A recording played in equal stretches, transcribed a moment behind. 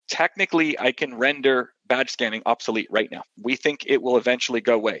technically I can render badge scanning obsolete right now. We think it will eventually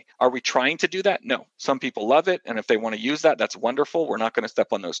go away. Are we trying to do that? No. Some people love it. And if they want to use that, that's wonderful. We're not going to step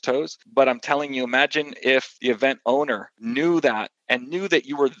on those toes. But I'm telling you, imagine if the event owner knew that and knew that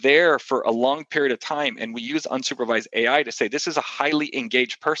you were there for a long period of time. And we use unsupervised AI to say, this is a highly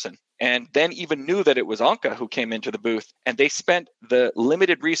engaged person. And then even knew that it was Anka who came into the booth, and they spent the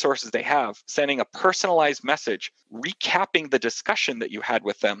limited resources they have sending a personalized message, recapping the discussion that you had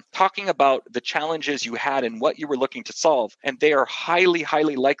with them, talking about the challenges you had and what you were looking to solve. And they are highly,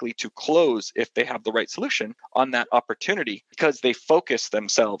 highly likely to close if they have the right solution on that opportunity because they focused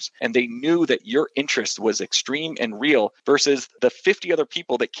themselves and they knew that your interest was extreme and real versus the 50 other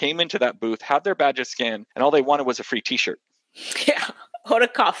people that came into that booth, had their badges scanned, and all they wanted was a free t-shirt. Yeah. Or a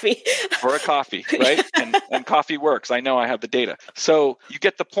coffee. Or a coffee, right? And coffee works. I know, I have the data. So you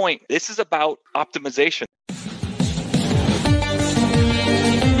get the point. This is about optimization.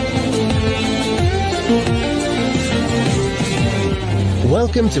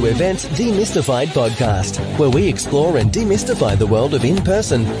 Welcome to Events Demystified podcast, where we explore and demystify the world of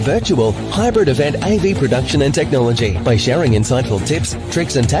in-person, virtual, hybrid event AV production and technology by sharing insightful tips,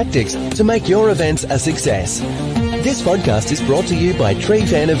 tricks and tactics to make your events a success. This podcast is brought to you by Tree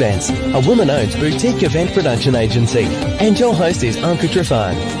Fan Events, a woman-owned boutique event production agency. And your host is Anka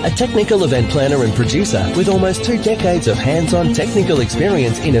Trifan, a technical event planner and producer with almost 2 decades of hands-on technical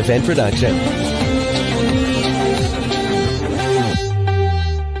experience in event production.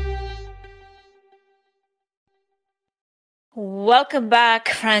 Welcome back,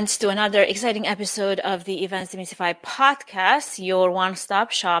 friends, to another exciting episode of the Events Demystified podcast, your one-stop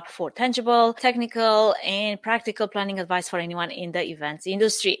shop for tangible, technical, and practical planning advice for anyone in the events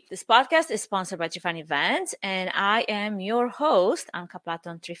industry. This podcast is sponsored by Trifan Events, and I am your host, Anka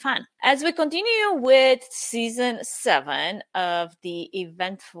Platon Trifan. As we continue with season 7 of the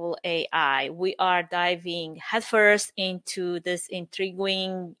Eventful AI, we are diving headfirst into this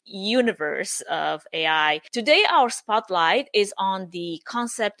intriguing universe of AI. Today, our spotlight is on the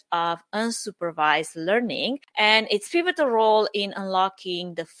concept of unsupervised learning and its pivotal role in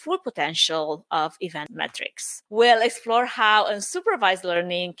unlocking the full potential of event metrics. We'll explore how unsupervised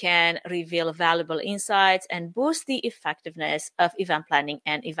learning can reveal valuable insights and boost the effectiveness of event planning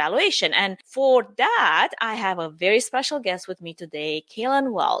and evaluation. And for that, I have a very special guest with me today,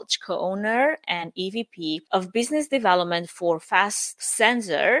 Kalon Welch, co-owner and EVP of Business Development for Fast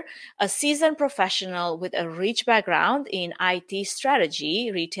Sensor, a seasoned professional with a rich background in IT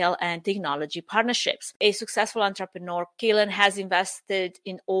strategy, retail, and technology partnerships. A successful entrepreneur, Kalon has invested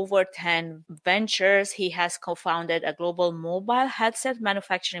in over 10 ventures. He has co-founded a global mobile headset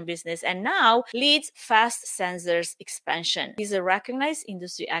manufacturing business and now leads Fast Sensor's expansion. He's a recognized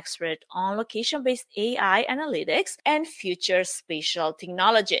industry expert on location-based AI analytics and future spatial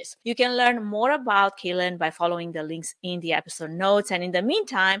technologies. You can learn more about Kalon by following the links in the episode notes. And in the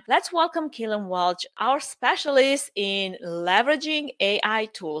meantime, let's welcome Kalon Welch, our specialist in leveraging AI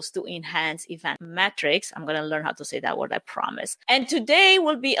tools to enhance event metrics. I'm going to learn how to say that word, I promise. And today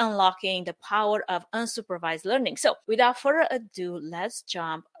we'll be unlocking the power of unsupervised learning. So without further ado, let's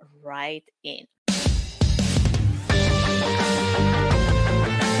jump right in.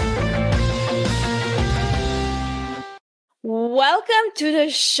 Welcome to the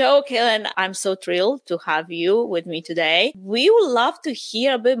show, Kalon. I'm so thrilled to have you with me today. We would love to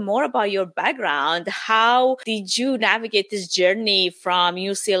hear a bit more about your background. How did you navigate this journey from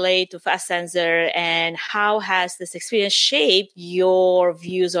UCLA to Fast Sensor, and how has this experience shaped your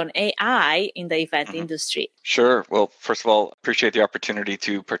views on AI in the event industry? Sure. Well, first of all, appreciate the opportunity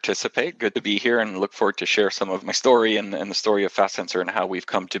to participate. Good to be here and look forward to share some of my story and the story of Fast Sensor and how we've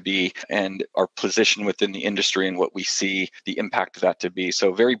come to be and our position within the industry and what we see the impact of that to be.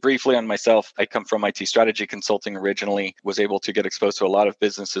 So very briefly on myself, I come from IT strategy consulting originally, was able to get exposed to a lot of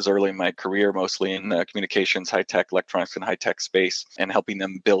businesses early in my career, mostly in communications, high tech, electronics, and high tech space, and helping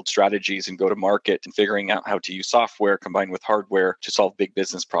them build strategies and go to market and figuring out how to use software combined with hardware to solve big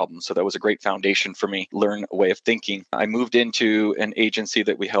business problems. So that was a great foundation for me, learn a way of thinking. I moved into an agency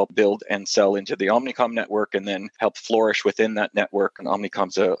that we help build and sell into the Omnicom network and then help flourish within that network. And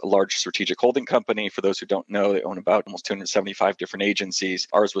Omnicom's a large strategic holding company. For those who don't know, they own about almost 275 different agencies.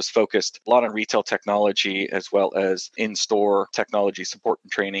 Ours was focused a lot on retail technology as well as in-store technology support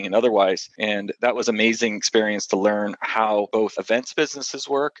and training and otherwise. And that was amazing experience to learn how both events businesses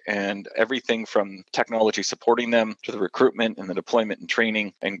work and everything from technology supporting them to the recruitment and the deployment and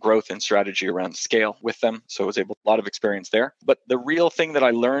training and growth and strategy around scale with them. them. So I was able, a lot of experience there. But the real thing that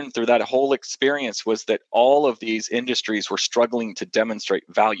I learned through that whole experience was that all of these industries were struggling to demonstrate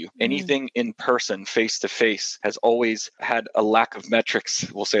value. Anything in person, face to face, has always had a lack of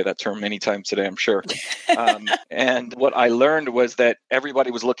metrics. We'll say that term many times today, I'm sure. And what I learned was that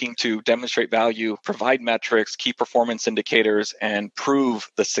everybody was looking to demonstrate value, provide metrics, key performance indicators, and prove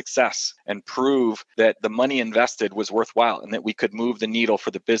the success and prove that the money invested was worthwhile and that we could move the needle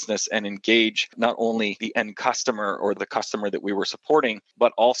for the business and engage not only the end customer or the customer that we were supporting,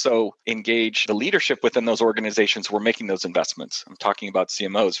 but also engage the leadership within those organizations who were making those investments. I'm talking about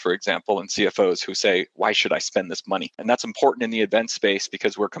CMOs, for example, and CFOs who say, why should I spend this money? And that's important in the event space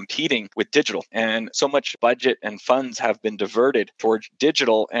because we're competing with digital. And so much budget and funds have been diverted towards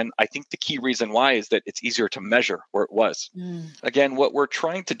digital. And I think the key reason why is that it's easier to measure where it was. Again, what we're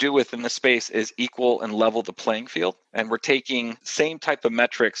trying to do within the space is equal and level the playing field. And we're taking same type of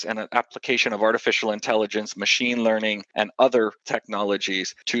metrics and an application of artificial intelligence, machine learning, and other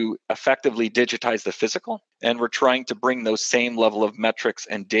technologies to effectively digitize the physical. And we're trying to bring those same level of metrics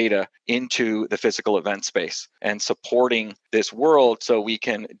and data into the physical event space and supporting this world so we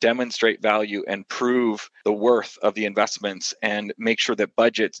can demonstrate value and prove the worth of the investments and make sure that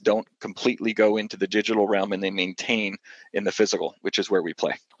budgets don't completely go into the digital realm and they maintain in the physical, which is where we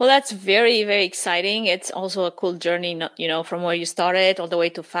play. Well, that's very, very exciting. It's also a cool journey, from where you started all the way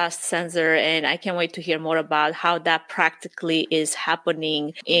to Fast Sensor. And I can't wait to hear more about how that practically is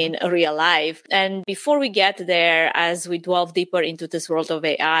happening in real life. And before we get there, as we delve deeper into this world of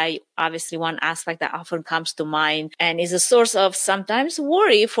AI, obviously one aspect that often comes to mind and is a source of sometimes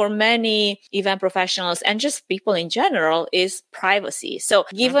worry for many event professionals and just people in general is privacy. So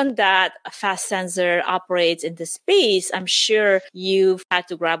given that Fast Sensor operates in this space, I'm sure you've had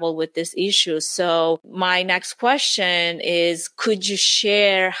to grapple with this issue. So my next question is, could you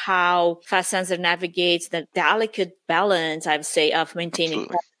share how Fast Sensor navigates the delicate balance, I would say, of maintaining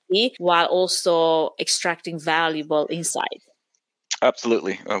privacy while also extracting valuable insights?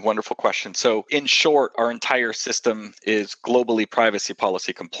 Absolutely. A wonderful question. So in short, our entire system is globally privacy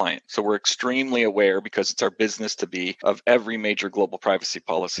policy compliant. So we're extremely aware, because it's our business to be, of every major global privacy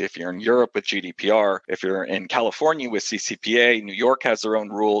policy. If you're in Europe with GDPR, if you're in California with CCPA, New York has their own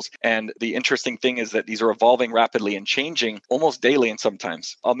rules. And the interesting thing is that these are evolving rapidly and changing almost daily and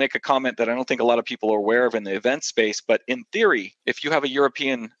sometimes. I'll make a comment that I don't think a lot of people are aware of in the event space, but in theory, if you have a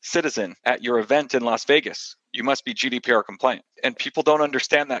European citizen at your event in Las Vegas, you must be GDPR compliant. And people don't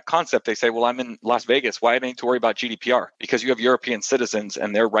understand that concept. They say, well, I'm in Las Vegas. Why do I need to worry about GDPR? Because you have European citizens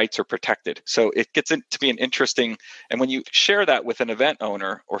and their rights are protected. So it gets to be an interesting, and when you share that with an event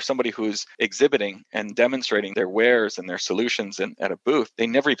owner or somebody who's exhibiting and demonstrating their wares and their solutions at a booth, they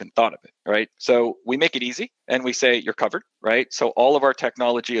never even thought of it, right? So we make it easy and we say, you're covered, right? So all of our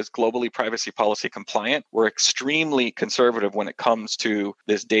technology is globally privacy policy compliant. We're extremely conservative when it comes to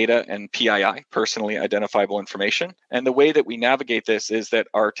this data and PII, personally identifiable information. And the way that we navigate this is that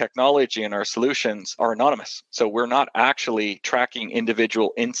our technology and our solutions are anonymous. So we're not actually tracking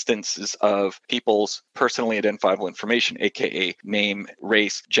individual instances of people's personally identifiable information, aka name,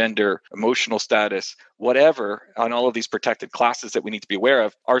 race, gender, emotional status, whatever, on all of these protected classes that we need to be aware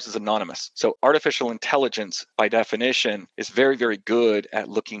of. Ours is anonymous. So artificial intelligence, by definition, is very, very good at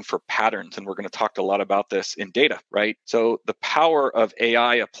looking for patterns. And we're going to talk a lot about this in data, right? So the power of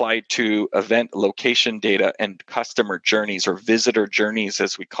AI applied to event location data and customer journeys, or visitor journeys,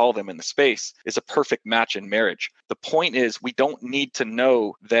 as we call them in the space, is a perfect match in marriage. The point is, we don't need to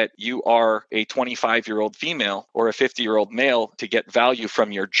know that you are a 25-year-old female or a 50-year-old male to get value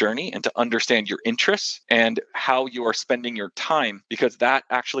from your journey and to understand your interests and how you are spending your time, because that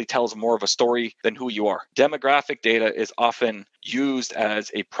actually tells more of a story than who you are. Demographic data is often used as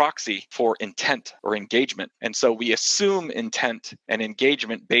a proxy for intent or engagement. And so we assume intent and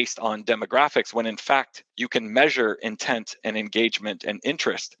engagement based on demographics, when in fact, you can measure intent and engagement and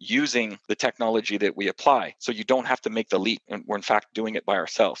interest using the technology that we apply. So you don't have to make the leap. And we're in fact doing it by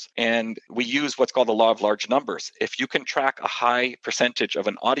ourselves. And we use what's called the law of large numbers. If you can track a high percentage of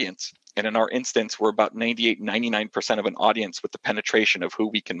an audience, and in our instance, we're about 98, 99% of an audience with the penetration of who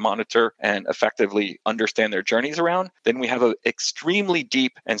we can monitor and effectively understand their journeys around, then we have an extremely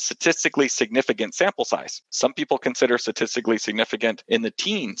deep and statistically significant sample size. Some people consider statistically significant in the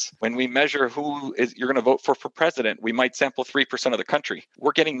teens. When we measure who you're going to vote for president, we might sample 3% of the country.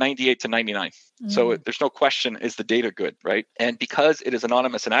 We're getting 98 to 99. So there's no question, is the data good, right? And because it is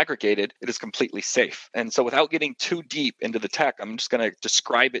anonymous and aggregated, it is completely safe. And so without getting too deep into the tech, I'm just going to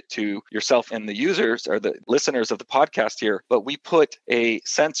describe it to to yourself and the users or the listeners of the podcast here, but we put a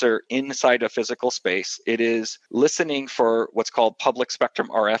sensor inside a physical space. It is listening for what's called public spectrum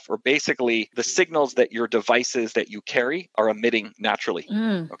RF, or basically the signals that your devices that you carry are emitting naturally.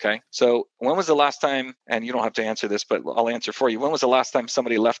 Okay. So when was the last time, and you don't have to answer this, but I'll answer for you. When was the last time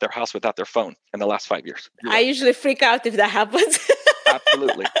somebody left their house without their phone in the last 5 years? I usually freak out if that happens.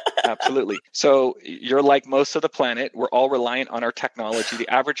 Absolutely. Absolutely. So you're like most of the planet. We're all reliant on our technology. The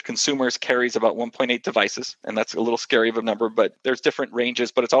average consumer carries about 1.8 devices, and that's a little scary of a number, but there's different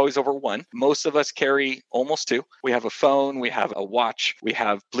ranges, but it's always over one. Most of us carry almost two. We have a phone, we have a watch, we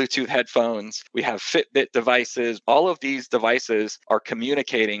have Bluetooth headphones, we have Fitbit devices. All of these devices are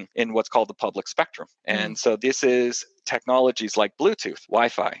communicating in what's called the public spectrum. And so this is technologies like Bluetooth,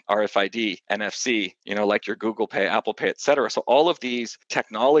 Wi-Fi, RFID, NFC, like your Google Pay, Apple Pay, et cetera. So all of these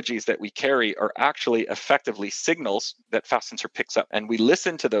technologies that we carry are actually effectively signals that Fast Sensor picks up. And we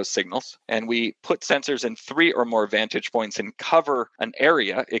listen to those signals and we put sensors in 3 or more vantage points and cover an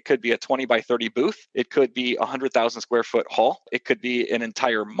area. It could be a 20 by 30 booth. It could be a 100,000 square foot hall. It could be an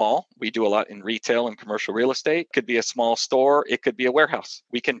entire mall. We do a lot in retail and commercial real estate. It could be a small store. It could be a warehouse.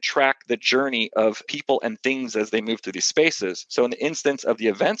 We can track the journey of people and things as they move through these spaces. So in the instance of the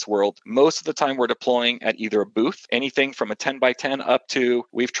events world, most of the time we're deploying at either a booth, anything from a 10 by 10 up to,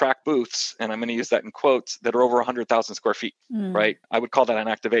 we've tracked booths, and I'm going to use that in quotes, that are over 100,000 square feet, right? I would call that an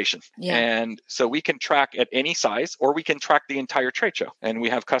activation. Yeah. And so we can track at any size, or we can track the entire trade show. And we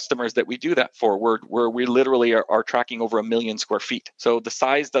have customers that we do that for, where we literally are tracking over 1 million square feet. So the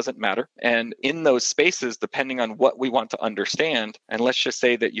size doesn't matter. And in those spaces, depending on what we want to understand, and let's just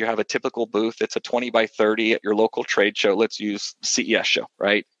say that you have a typical booth, it's a 20 by 30 at your local trade show. Let's use CES show,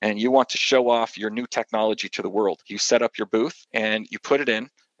 right? And you want to show off your new technology to the world. You set up your booth and you put it in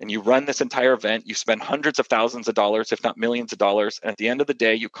and you run this entire event. You spend hundreds of thousands of dollars, if not millions of dollars. And at the end of the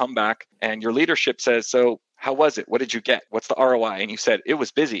day, you come back and your leadership says, so how was it? What did you get? What's the ROI? And you said, it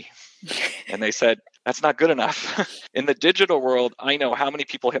was busy. And they said, that's not good enough. In the digital world, I know how many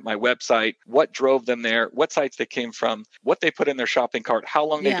people hit my website, what drove them there, what sites they came from, what they put in their shopping cart, how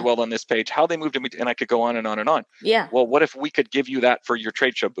long they dwelled on this page, how they moved to me, and I could go on and on and on. Yeah. Well, what if we could give you that for your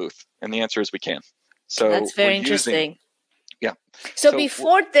trade show booth? And the answer is we can. So that's very interesting. Yeah. So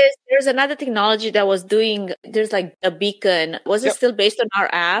before this, there's another technology that was doing, there's like a beacon. Was it still based on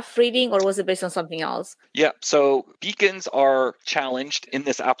RF reading, or was it based on something else? Yeah. So beacons are challenged in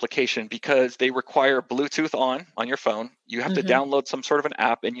this application because they require Bluetooth on your phone. You have to download some sort of an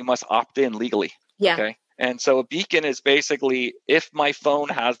app and you must opt in legally. Yeah. Okay. And so a beacon is basically if my phone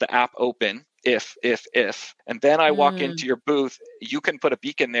has the app open, if, and then I walk into your booth, you can put a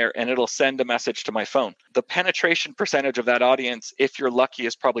beacon there and it'll send a message to my phone. The penetration percentage of that audience, if you're lucky,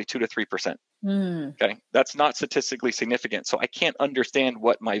 is probably 2 to 3%. Okay. That's not statistically significant. So I can't understand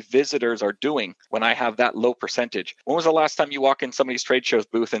what my visitors are doing when I have that low percentage. When was the last time you walk in somebody's trade show's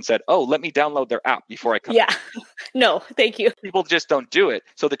booth and said, oh, let me download their app before I come? Yeah. No, thank you. People just don't do it.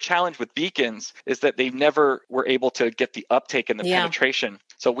 So the challenge with beacons is that they never were able to get the uptake and the penetration.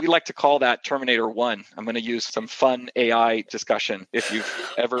 So we like to call that Terminator 1. I'm going to use some fun AI discussion if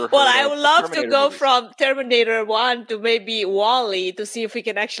you've ever heard Well, I would love Terminator to go movies. from Terminator 1 to maybe WALL-E to see if we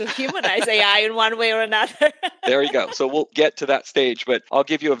can actually humanize AI in one way or another. There you go. So we'll get to that stage, but I'll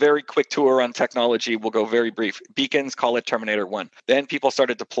give you a very quick tour on technology. We'll go very brief. Beacons, call it Terminator 1. Then people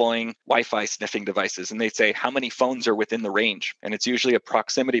started deploying Wi-Fi sniffing devices, and they'd say, how many phones are within the range? And it's usually a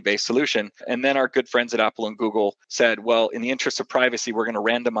proximity-based solution. And then our good friends at Apple and Google said, well, in the interest of privacy, we're going to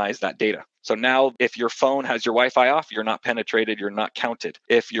randomize that data. So now if your phone has your Wi-Fi off, you're not penetrated, you're not counted.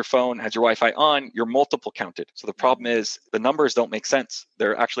 If your phone has your Wi-Fi on, you're multiple counted. So the problem is the numbers don't make sense.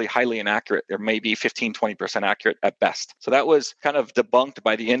 They're actually highly inaccurate. They're maybe 15, 20% accurate at best. So that was kind of debunked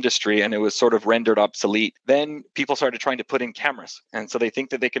by the industry and it was sort of rendered obsolete. Then people started trying to put in cameras. And so they think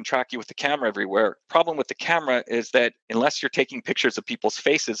that they can track you with the camera everywhere. Problem with the camera is that unless you're taking pictures of people's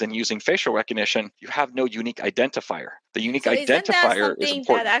faces and using facial recognition, you have no unique identifier. The unique identifier is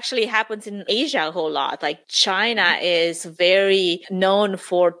important. That actually happens in Asia a whole lot. Like China is very known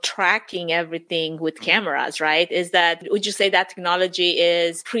for tracking everything with cameras, right? Would you say that technology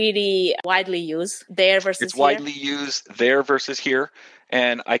is pretty widely used there versus It's here? widely used there versus here.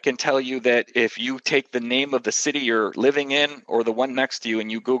 And I can tell you that if you take the name of the city you're living in or the one next to you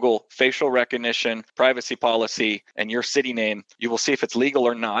and you Google facial recognition, privacy policy, and your city name, you will see if it's legal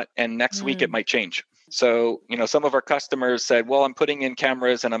or not. And next week it might change. So, some of our customers said, well, I'm putting in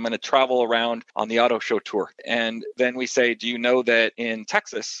cameras and I'm going to travel around on the auto show tour. And then we say, do you know that in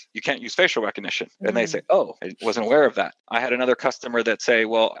Texas, you can't use facial recognition? And they say, oh, I wasn't aware of that. I had another customer that say,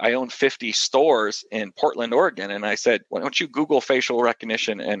 well, I own 50 stores in Portland, Oregon. And I said, why don't you Google facial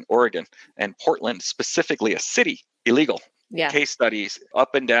recognition in Oregon and Portland, specifically a city, illegal. Yeah. Case studies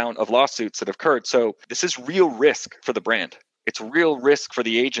up and down of lawsuits that have occurred. So this is real risk for the brand. It's real risk for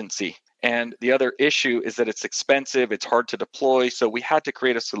the agency. And the other issue is that it's expensive, it's hard to deploy. So we had to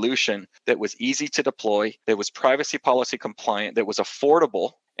create a solution that was easy to deploy, that was privacy policy compliant, that was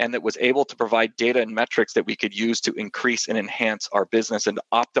affordable, and that was able to provide data and metrics that we could use to increase and enhance our business and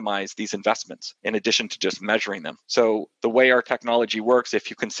optimize these investments, in addition to just measuring them. So the way our technology works, if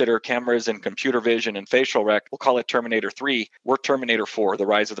you consider cameras and computer vision and facial rec, we'll call it Terminator 3, we're Terminator 4, the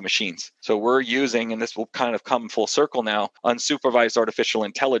rise of the machines. So we're using, and this will kind of come full circle now, unsupervised artificial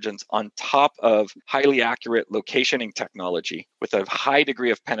intelligence on top of highly accurate locationing technology with a high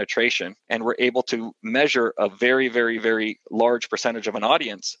degree of penetration. And we're able to measure a very, very, very large percentage of an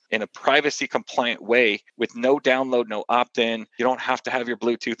audience in a privacy compliant way with no download, no opt-in. You don't have to have your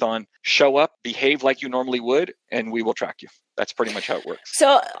Bluetooth on. Show up, behave like you normally would, and we will track you. That's pretty much how it works.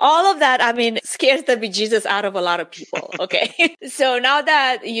 So all of that, scares the bejesus out of a lot of people. Okay. So now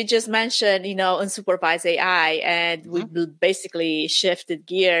that you just mentioned, unsupervised AI, and we basically shifted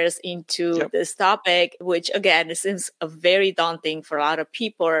gears into this topic, which again, seems very daunting for a lot of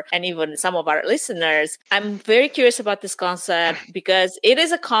people and even some of our listeners. I'm very curious about this concept because it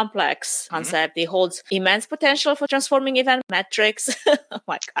is a complex concept. It holds immense potential for transforming event metrics. Oh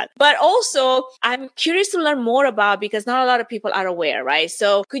my God. But also I'm curious to learn more about, because not a lot of people are aware, right?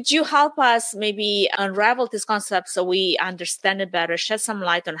 So could you help us maybe unravel this concept so we understand it better, shed some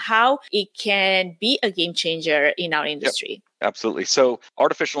light on how it can be a game changer in our industry? Absolutely. So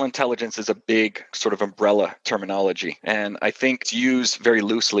artificial intelligence is a big sort of umbrella terminology, and I think it's used very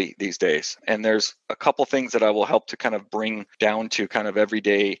loosely these days. And there's a couple things that I will help to kind of bring down to kind of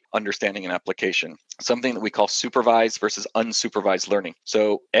everyday understanding and application. Something that we call supervised versus unsupervised learning.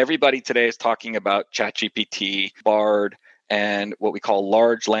 So everybody today is talking about ChatGPT, Bard, and what we call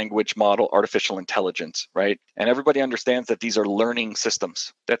large language model artificial intelligence, right? And everybody understands that these are learning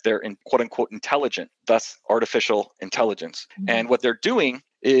systems, that they're in quote unquote intelligent, thus artificial intelligence. And what they're doing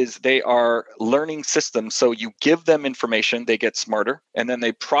is they are learning systems. So you give them information, they get smarter, and then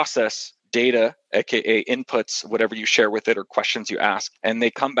they process data, aka inputs, whatever you share with it or questions you ask, and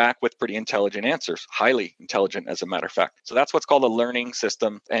they come back with pretty intelligent answers, highly intelligent as a matter of fact. So that's what's called a learning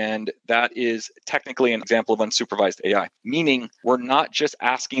system, and that is technically an example of unsupervised AI, meaning we're not just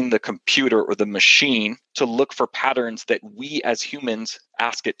asking the computer or the machine to look for patterns that we as humans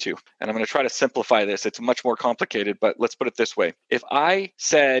ask it to. And I'm going to try to simplify this. It's much more complicated, but let's put it this way. If I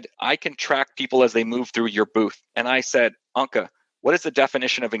said, I can track people as they move through your booth, and I said, Anka, what is the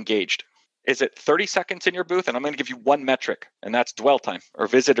definition of engaged? Is it 30 seconds in your booth? And I'm going to give you one metric, and that's dwell time or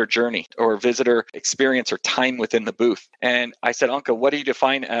visitor journey or visitor experience or time within the booth. And I said, Anka, what do you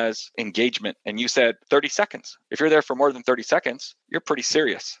define as engagement? And you said 30 seconds. If you're there for more than 30 seconds, you're pretty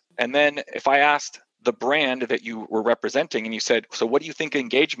serious. And then if I asked the brand that you were representing and you said, so what do you think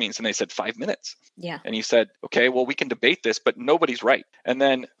engage means? And they said 5 minutes. Yeah. And you said, okay, well, we can debate this, but nobody's right. And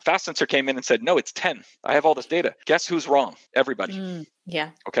then FastSensor came in and said, no, it's 10. I have all this data. Guess who's wrong? Everybody.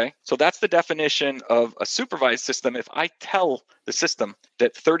 Yeah. Okay. So that's the definition of a supervised system. If I tell the system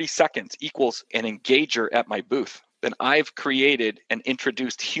that 30 seconds equals an engager at my booth, then I've created and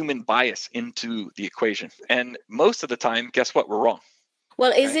introduced human bias into the equation. And most of the time, guess what? We're wrong.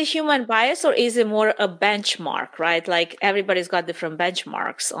 Well, is it human bias or is it more a benchmark, right? Like everybody's got different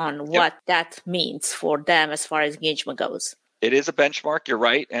benchmarks on what that means for them as far as engagement goes. It is a benchmark, you're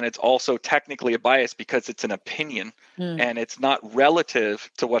right. And it's also technically a bias because it's an opinion and it's not relative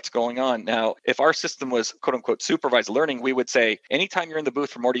to what's going on. Now, if our system was quote unquote supervised learning, we would say, anytime you're in the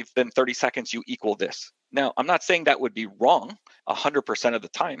booth for more than 30 seconds, you equal this. Now, I'm not saying that would be wrong 100% of the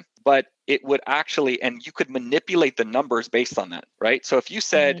time, but it would actually, and you could manipulate the numbers based on that, right? So if you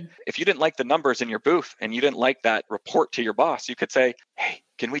said, if you didn't like the numbers in your booth and you didn't like that report to your boss, you could say, hey,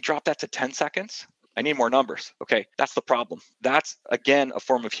 can we drop that to 10 seconds? I need more numbers. Okay, that's the problem. That's, again, a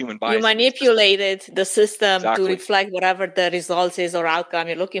form of human bias. You manipulated the system to reflect whatever the results is or outcome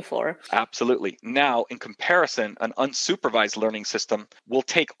you're looking for. Absolutely. Now, in comparison, an unsupervised learning system will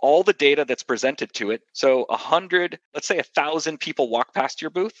take all the data that's presented to it. So 100, let's say 1,000 people walk past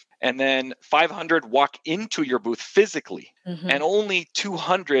your booth, and then 500 walk into your booth physically. and only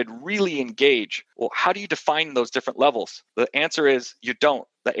 200 really engage. Well, how do you define those different levels? The answer is you don't.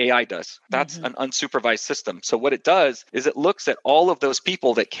 The AI does. That's an unsupervised system. So what it does is it looks at all of those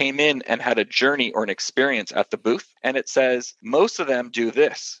people that came in and had a journey or an experience at the booth, and it says, most of them do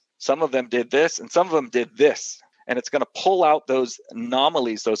this. Some of them did this, and some of them did this. And it's going to pull out those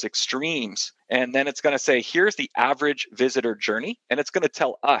anomalies, those extremes. And then it's going to say, here's the average visitor journey. And it's going to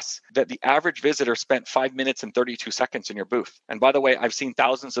tell us that the average visitor spent 5 minutes and 32 seconds in your booth. And by the way, I've seen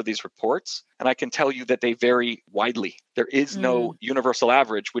thousands of these reports, and I can tell you that they vary widely. There is no universal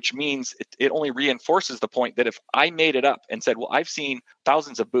average, which means it only reinforces the point that if I made it up and said, well, I've seen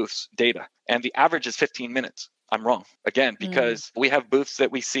thousands of booths data, and the average is 15 minutes. I'm wrong. Again, because we have booths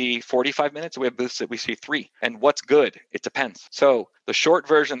that we see 45 minutes, we have booths that we see 3. And what's good? It depends. So the short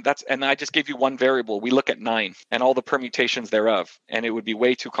version, and I just gave you one variable. We look at 9 and all the permutations thereof. And it would be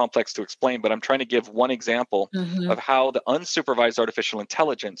way too complex to explain, but I'm trying to give one example of how the unsupervised artificial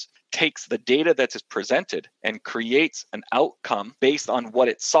intelligence takes the data that is presented and creates an outcome based on what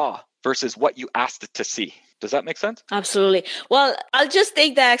it saw versus what you asked it to see. Does that make sense? Absolutely. Well, I'll just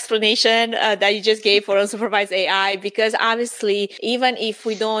take the explanation that you just gave for unsupervised AI, because obviously, even if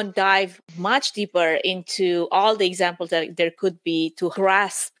we don't dive much deeper into all the examples that there could be to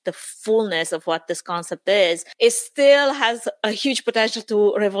grasp the fullness of what this concept is, it still has a huge potential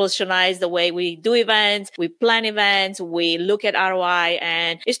to revolutionize the way we do events, we plan events, we look at ROI,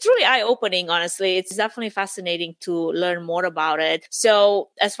 and it's truly eye-opening, honestly. It's definitely fascinating to learn more about it. So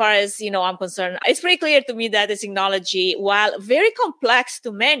as far as, I'm concerned, it's pretty clear to me that this technology, while very complex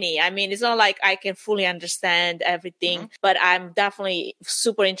to many, I mean, it's not like I can fully understand everything, but I'm definitely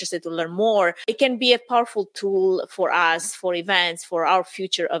super interested to learn more. It can be a powerful tool for us, for events, for our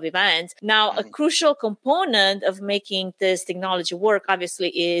future of events. Now, a crucial component of making this technology work, obviously,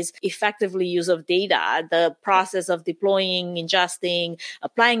 is effectively use of data, the process of deploying, ingesting,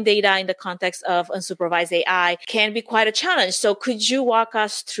 applying data in the context of unsupervised AI can be quite a challenge. So could you walk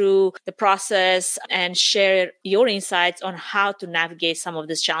us through the process and share your insights on how to navigate some of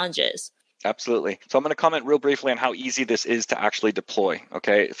these challenges? Absolutely. So I'm going to comment real briefly on how easy this is to actually deploy.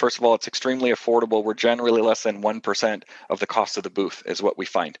 Okay. First of all, it's extremely affordable. We're generally less than 1% of the cost of the booth is what we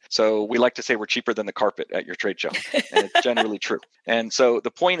find. So we like to say we're cheaper than the carpet at your trade show. And it's generally true. And so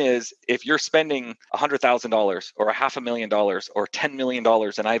the point is, if you're spending $100,000 or $500,000 or $10 million,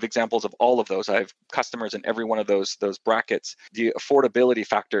 and I have examples of all of those, I have customers in every one of those brackets, the affordability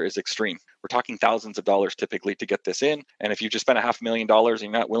factor is extreme. We're talking thousands of dollars typically to get this in. And if you just spent $500,000 and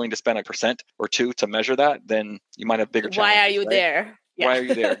you're not willing to spend 1% or 2% to measure that, then you might have bigger challenges. Why are you there? Yeah. Why are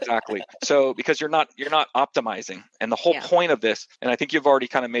you there? Exactly. So because you're not optimizing. And the whole point of this, and I think you've already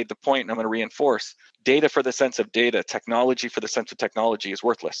kind of made the point, and I'm going to reinforce, data for the sense of data, technology for the sense of technology is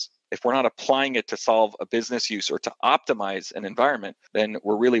worthless. If we're not applying it to solve a business use or to optimize an environment, then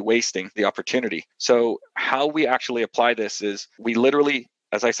we're really wasting the opportunity. So how we actually apply this is we literally,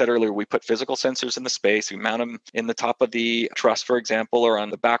 as I said earlier, we put physical sensors in the space. We mount them in the top of the truss, for example, or on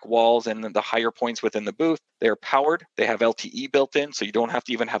the back walls and the higher points within the booth. They are powered. They have LTE built in, so you don't have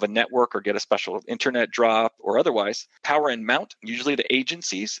to even have a network or get a special internet drop or otherwise. Power and mount, usually the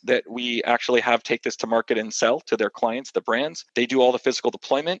agencies that we actually have take this to market and sell to their clients, the brands, they do all the physical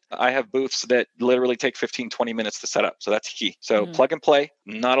deployment. I have booths that literally take 15, 20 minutes to set up. So that's key. So plug and play,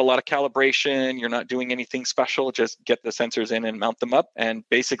 not a lot of calibration. You're not doing anything special. Just get the sensors in and mount them up and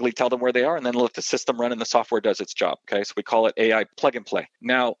basically tell them where they are and then let the system run and the software does its job. Okay. So we call it AI plug and play.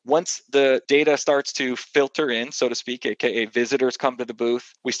 Now, once the data starts to filter in, so to speak, aka visitors come to the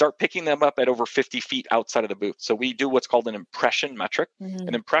booth, we start picking them up at over 50 feet outside of the booth. So we do what's called an impression metric.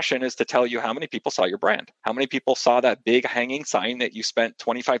 An impression is to tell you how many people saw your brand, how many people saw that big hanging sign that you spent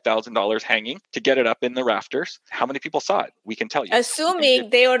 $25,000 hanging to get it up in the rafters. How many people saw it? We can tell you. Assuming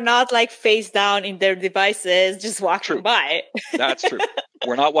they are not like face down in their devices, just walking by. That's true.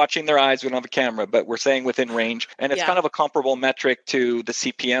 We're not watching their eyes. We don't have a camera, but we're saying within range. And it's kind of a comparable metric to the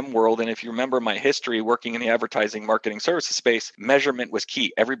CPM world. And if you remember my history working in the advertising marketing services space, measurement was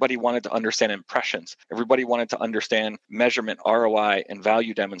key. Everybody wanted to understand impressions. Everybody wanted to understand measurement, ROI, and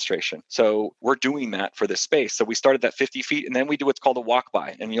value demonstration. So we're doing that for this space. So we started at 50 feet, and then we do what's called a walk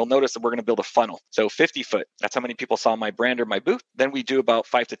by. And you'll notice that we're going to build a funnel. So 50 foot, that's how many people saw my brand or my booth. Then we do about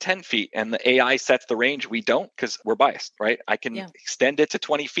 5 to 10 feet. And the AI sets the range. We don't, because we're biased, right? I can extend it to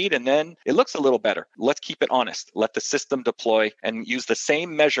 20 feet and then it looks a little better. Let's keep it honest. Let the system deploy and use the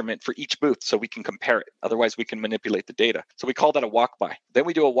same measurement for each booth so we can compare it. Otherwise, we can manipulate the data. So we call that a walk by. Then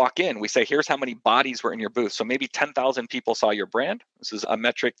we do a walk in. We say, here's how many bodies were in your booth. So maybe 10,000 people saw your brand. This is a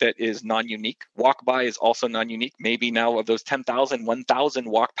metric that is non-unique. Walk by is also non-unique. Maybe now of those 10,000, 1,000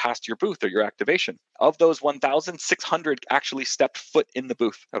 walk past your booth or your activation. Of those 1,600 actually stepped foot in the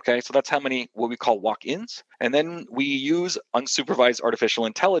booth. Okay, so that's how many what we call walk-ins. And then we use unsupervised artificial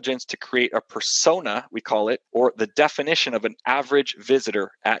intelligence to create a persona, we call it, or the definition of an average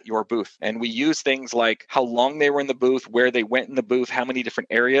visitor at your booth. And we use things like how long they were in the booth, where they went in the booth, how many different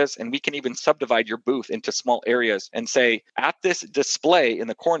areas. And we can even subdivide your booth into small areas and say, at this display in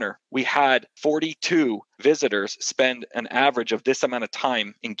the corner, we had 42 visitors spend an average of this amount of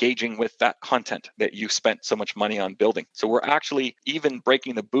time engaging with that content that you spent so much money on building. So we're actually even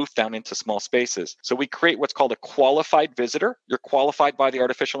breaking the booth down into small spaces. So we create what's called a qualified visitor. You're qualified by the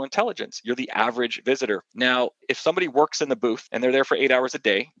artificial intelligence. You're the average visitor. Now, if somebody works in the booth and they're there for 8 hours a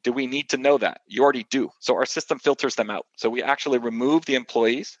day, do we need to know that? You already do. So our system filters them out. So we actually remove the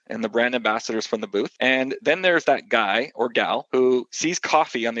employees and the brand ambassadors from the booth. And then there's that guy or gal who sees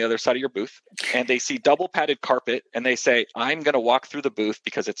coffee on the other side of your booth and they see double padded carpet and they say, I'm going to walk through the booth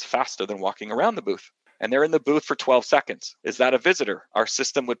because it's faster than walking around the booth. And they're in the booth for 12 seconds. Is that a visitor? Our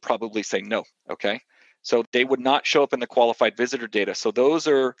system would probably say no. Okay. So they would not show up in the qualified visitor data. So those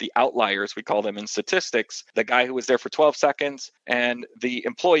are the outliers, we call them in statistics, the guy who was there for 12 seconds and the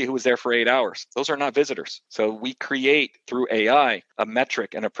employee who was there for 8 hours. Those are not visitors. So we create through AI a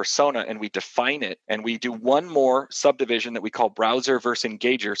metric and a persona and we define it. And we do one more subdivision that we call browser versus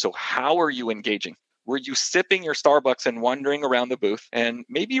engager. So how are you engaging? Were you sipping your Starbucks and wandering around the booth? And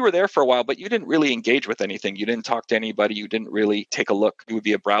maybe you were there for a while, but you didn't really engage with anything. You didn't talk to anybody. You didn't really take a look. It would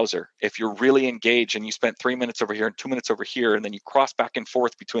be a browser. If you're really engaged and you spent 3 minutes over here and 2 minutes over here, and then you cross back and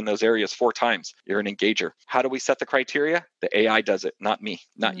forth between those areas 4 times, you're an engager. How do we set the criteria? The AI does it, not me,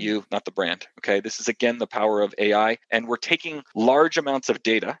 not you, not the brand. Okay, this is again the power of AI. And we're taking large amounts of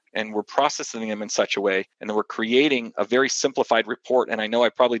data and we're processing them in such a way, and then we're creating a very simplified report. And I know I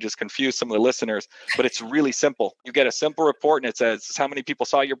probably just confused some of the listeners, but it's really simple. You get a simple report and it says, this is how many people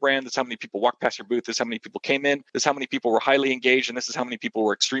saw your brand, this is how many people walked past your booth, this is how many people came in, this is how many people were highly engaged, and this is how many people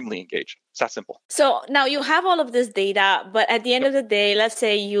were extremely engaged. It's that simple. So now you have all of this data, but at the end of the day, let's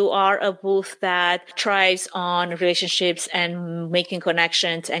say you are a booth that thrives on relationships and making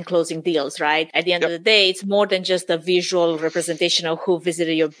connections and closing deals, right? At the end of the day, it's more than just the visual representation of who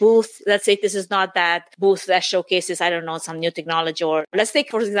visited your booth. Let's say this is not that booth that showcases, I don't know, some new technology, or let's take,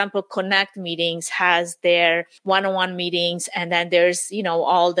 for example, Connect Meetings has their one-on-one meetings. And then there's,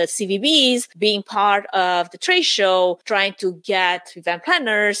 all the CVBs being part of the trade show, trying to get event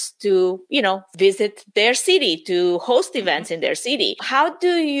planners to, visit their city, to host events in their city.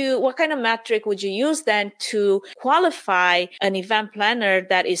 What kind of metric would you use then to qualify an event planner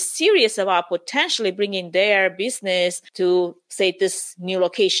that is serious about potentially bringing their business to, say, this new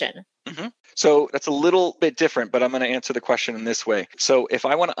location? Mm-hmm. So that's a little bit different, but I'm going to answer the question in this way. So if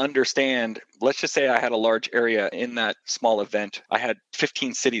I want to understand, let's just say I had a large area in that small event. I had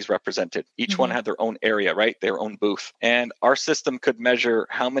 15 cities represented. Each one had their own area, right? Their own booth. And our system could measure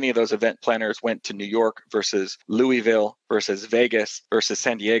how many of those event planners went to New York versus Louisville versus Vegas versus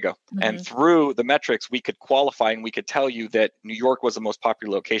San Diego. And through the metrics, we could qualify and we could tell you that New York was the most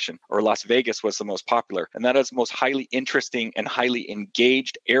popular location or Las Vegas was the most popular. And that is the most highly interesting and highly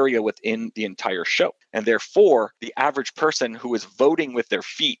engaged area within the entire show. And therefore, the average person who is voting with their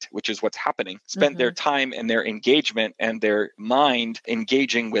feet, which is what's happening, spent their time and their engagement and their mind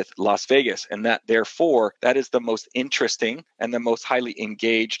engaging with Las Vegas. And that therefore, that is the most interesting and the most highly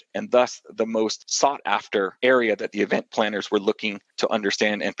engaged and thus the most sought after area that the event planners were looking to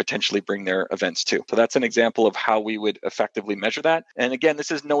understand and potentially bring their events to. So that's an example of how we would effectively measure that. And again,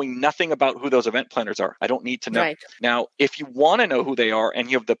 this is knowing nothing about who those event planners are. I don't need to know. Right. Now, if you want to know who they are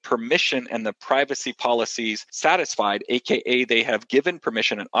and you have the permission and the privacy policies satisfied, aka they have given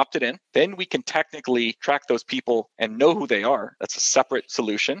permission and opted in, then we can technically track those people and know who they are. That's a separate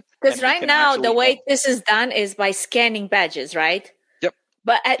solution. Because right now, the way this is done is by scanning badges, right? Yep.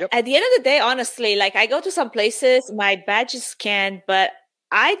 But at the end of the day, honestly, like I go to some places, my badge is scanned, but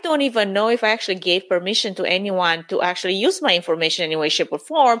I don't even know if I actually gave permission to anyone to actually use my information in any way, shape, or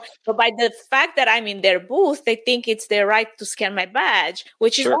form. But by the fact that I'm in their booth, they think it's their right to scan my badge,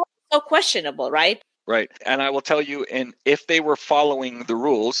 which is also questionable, right? Right. And I will tell you, and if they were following the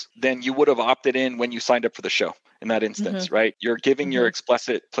rules, then you would have opted in when you signed up for the show. in that instance, right? You're giving your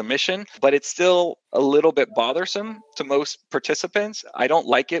explicit permission, but it's still a little bit bothersome to most participants. I don't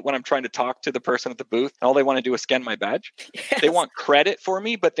like it when I'm trying to talk to the person at the booth and all they want to do is scan my badge. Yes. They want credit for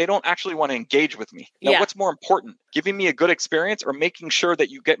me, but they don't actually want to engage with me. Now, what's more important, giving me a good experience or making sure that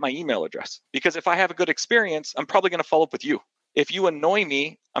you get my email address? Because if I have a good experience, I'm probably going to follow up with you. If you annoy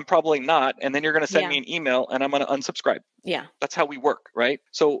me, I'm probably not. And then you're going to send me an email and I'm going to unsubscribe. Yeah. That's how we work, right?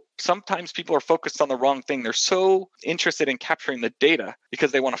 So sometimes people are focused on the wrong thing. They're so interested in capturing the data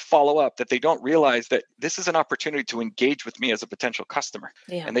because they want to follow up that they don't realize that this is an opportunity to engage with me as a potential customer.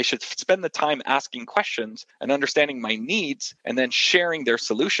 Yeah. And they should spend the time asking questions and understanding my needs and then sharing their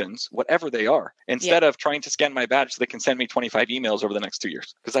solutions, whatever they are, instead of trying to scan my badge so they can send me 25 emails over the next 2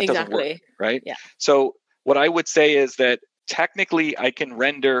 years, because that doesn't work, right? Yeah. So what I would say is that technically, I can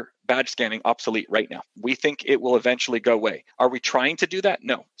render badge scanning obsolete right now. We think it will eventually go away. Are we trying to do that?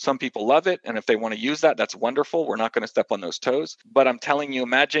 No. Some people love it. And if they want to use that, that's wonderful. We're not going to step on those toes. But I'm telling you,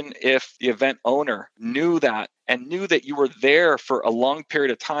 imagine if the event owner knew that and knew that you were there for a long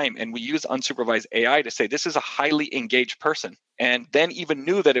period of time. And we use unsupervised AI to say, this is a highly engaged person. And then even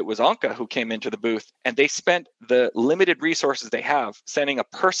knew that it was Anka who came into the booth, and they spent the limited resources they have sending a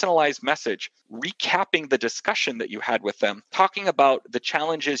personalized message, recapping the discussion that you had with them, talking about the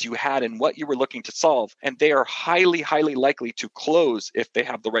challenges you had and what you were looking to solve. And they are highly, highly likely to close if they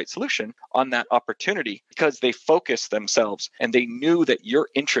have the right solution on that opportunity because they focused themselves and they knew that your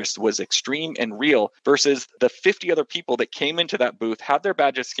interest was extreme and real versus the 50 other people that came into that booth, had their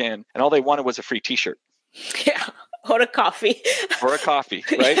badges scanned, and all they wanted was a free t-shirt. Yeah. Or a coffee. Or a coffee,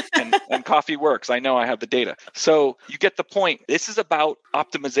 right? And coffee works. I know, I have the data. So you get the point. This is about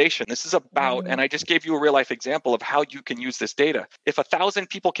optimization. This is about, and I just gave you a real life example of how you can use this data. If 1,000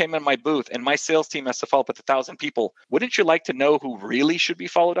 people came in my booth and my sales team has to follow up with 1,000 people, wouldn't you like to know who really should be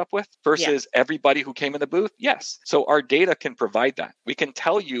followed up with versus everybody who came in the booth? Yes. So our data can provide that. We can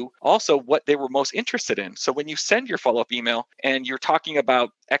tell you also what they were most interested in. So when you send your follow-up email and you're talking about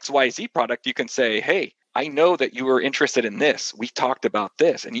XYZ product, you can say, hey, I know that you were interested in this. We talked about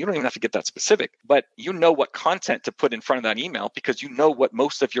this, and you don't even have to get that specific, but you know what content to put in front of that email because you know what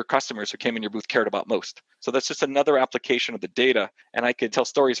most of your customers who came in your booth cared about most. So that's just another application of the data. And I could tell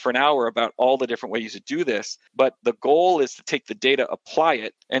stories for an hour about all the different ways to do this, but the goal is to take the data, apply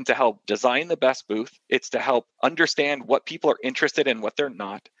it, and to help design the best booth. It's to help understand what people are interested in, what they're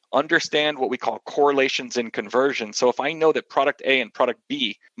not. Understand what we call correlations in conversion. So if I know that product A and product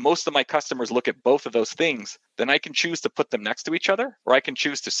B, most of my customers look at both of those things, then I can choose to put them next to each other, or I can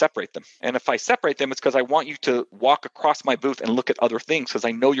choose to separate them. And if I separate them, it's because I want you to walk across my booth and look at other things because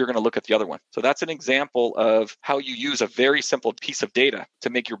I know you're going to look at the other one. So that's an example of how you use a very simple piece of data to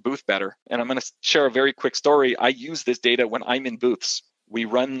make your booth better. And I'm going to share a very quick story. I use this data when I'm in booths. We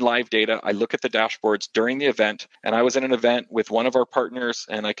run live data. I look at the dashboards during the event, and I was in an event with one of our partners,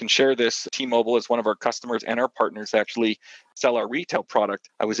 and I can share this. T-Mobile is one of our customers and our partners actually sell our retail product.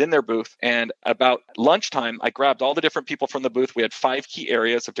 I was in their booth, and about lunchtime, I grabbed all the different people from the booth. We had 5 key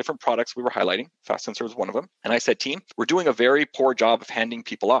areas of different products we were highlighting. Fast Sensor was one of them. And I said, team, we're doing a very poor job of handing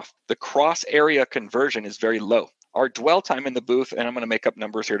people off. The cross-area conversion is very low. Our dwell time in the booth, and I'm going to make up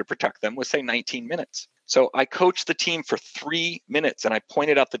numbers here to protect them, was say 19 minutes. So I coached the team for 3 minutes and I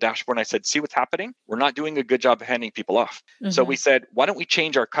pointed out the dashboard and I said, see what's happening? We're not doing a good job of handing people off. So we said, why don't we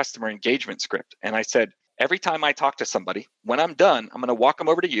change our customer engagement script? And I said, every time I talk to somebody, when I'm done, I'm going to walk them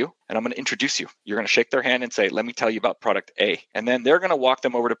over to you and I'm going to introduce you. You're going to shake their hand and say, let me tell you about product A. And then they're going to walk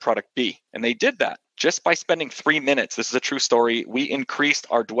them over to product B. And they did that. Just by spending 3 minutes, this is a true story, we increased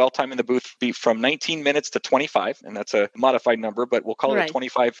our dwell time in the booth from 19 minutes to 25, and that's a modified number, but we'll call it a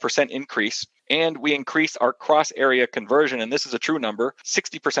 25% increase. And we increased our cross-area conversion, and this is a true number,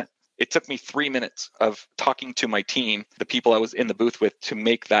 60%. It took me 3 minutes of talking to my team, the people I was in the booth with, to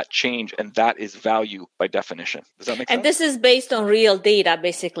make that change. And that is value by definition. Does that make sense? And this is based on real data,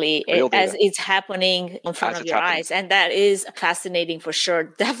 basically, as it's happening in front of your eyes. And that is fascinating for sure.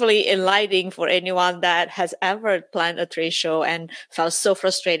 Definitely enlightening for anyone that has ever planned a trade show and felt so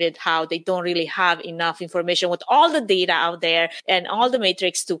frustrated how they don't really have enough information with all the data out there and all the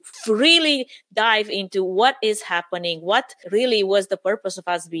metrics to really dive into what is happening, what really was the purpose of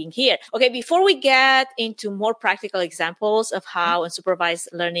us being here. Okay, before we get into more practical examples of how unsupervised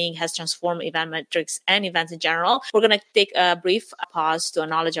learning has transformed event metrics and events in general, we're going to take a brief pause to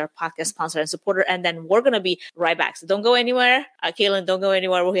acknowledge our podcast sponsor and supporter, and then we're going to be right back. So don't go anywhere. Kalon, don't go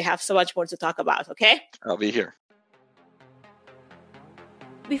anywhere. We have so much more to talk about, okay? I'll be here.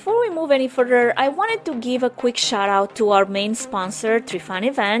 Before we move any further, I wanted to give a quick shout out to our main sponsor, Trifan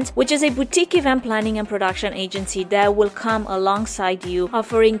Events, which is a boutique event planning and production agency that will come alongside you,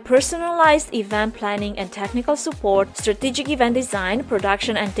 offering personalized event planning and technical support, strategic event design,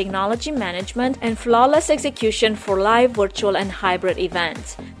 production and technology management, and flawless execution for live, virtual, and hybrid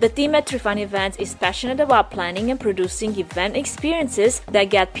events. The team at Trifan Events is passionate about planning and producing event experiences that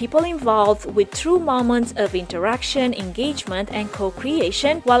get people involved with true moments of interaction, engagement, and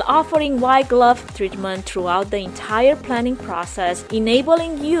co-creation, while offering white glove treatment throughout the entire planning process,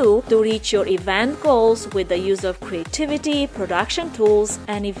 enabling you to reach your event goals with the use of creativity, production tools,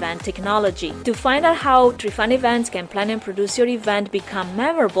 and event technology. To find out how Trifan Events can plan and produce your event become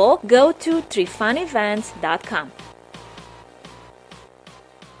memorable, go to trifanevents.com.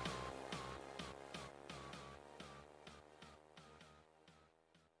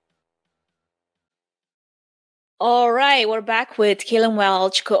 All right, we're back with Kalon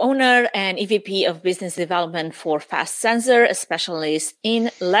Welch, co-owner and EVP of Business Development for Fast Sensor, a specialist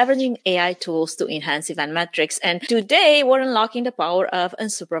in leveraging AI tools to enhance event metrics. And today, we're unlocking the power of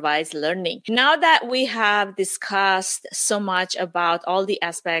unsupervised learning. Now that we have discussed so much about all the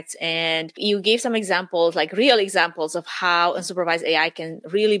aspects, and you gave some examples, like real examples of how unsupervised AI can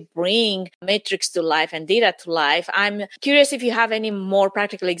really bring metrics to life and data to life, I'm curious if you have any more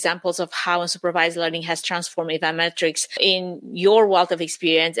practical examples of how unsupervised learning has transformed event metrics in your wealth of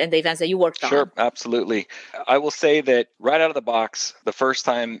experience and the events that you worked on. Sure, absolutely. I will say that right out of the box, the first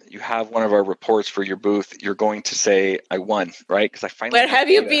time you have one of our reports for your booth, you're going to say, I won, right? Because I finally Where have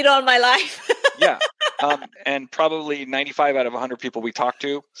you been all my life? Yeah. And probably 95 out of 100 people we talk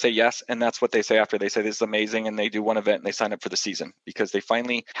to say yes. And that's what they say after. They say this is amazing. And they do one event and they sign up for the season because they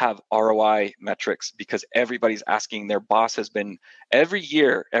finally have ROI metrics, because everybody's asking. Their boss has been every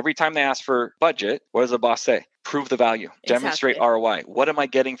year, every time they ask for budget, what does the boss say? Prove the value, demonstrate ROI. What am I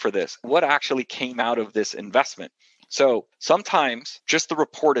getting for this? What actually came out of this investment? So sometimes just the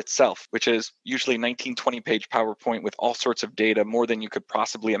report itself, which is usually 19, 20-page PowerPoint with all sorts of data, more than you could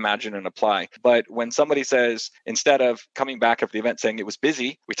possibly imagine and apply. But when somebody says, instead of coming back after the event saying it was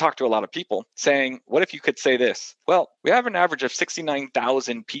busy, we talked to a lot of people saying, what if you could say this? Well, we have an average of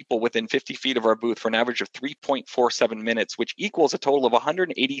 69,000 people within 50 feet of our booth for an average of 3.47 minutes, which equals a total of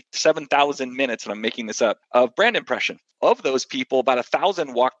 187,000 minutes, and I'm making this up, of brand impression. Of those people, about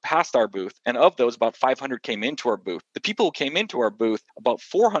 1,000 walked past our booth, and of those, about 500 came into our booth. The people who came into our booth, about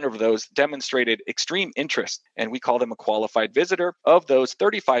 400 of those demonstrated extreme interest, and we call them a qualified visitor. Of those,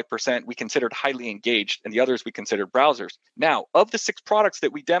 35% we considered highly engaged, and the others we considered browsers. Now, of the 6 products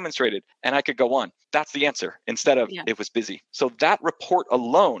that we demonstrated, and I could go on, that's the answer instead of it was busy. So that report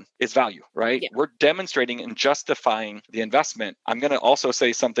alone is value, right? Yeah. We're demonstrating and justifying the investment. I'm going to also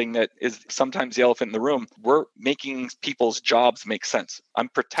say something that is sometimes the elephant in the room. We're making people's jobs make sense. I'm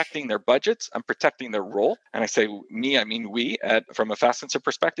protecting their budgets. I'm protecting their role. And I say me, I mean we, from a Fast Sensor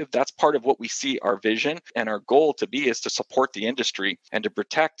perspective, that's part of what we see our vision and our goal to be, is to support the industry and to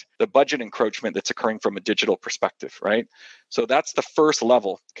protect the budget encroachment that's occurring from a digital perspective, right? So that's the first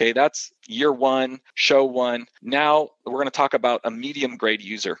level. Okay, that's year 1, show 1. Now we're going to talk about a medium grade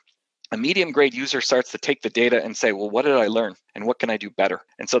user. A medium grade user starts to take the data and say, well, what did I learn? And what can I do better?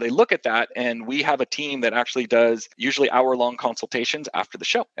 And so they look at that, and we have a team that actually does usually hour-long consultations after the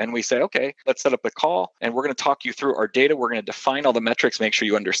show. And we say, okay, let's set up a call, and we're going to talk you through our data. We're going to define all the metrics, make sure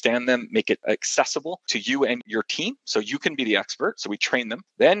you understand them, make it accessible to you and your team so you can be the expert. So we train them.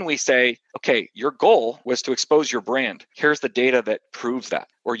 Then we say, okay, your goal was to expose your brand. Here's the data that proves that.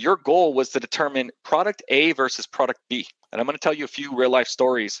 Or your goal was to determine product A versus product B. And I'm going to tell you a few real life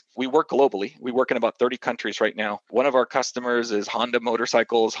stories. We work globally. We work in about 30 countries right now. One of our customers is Honda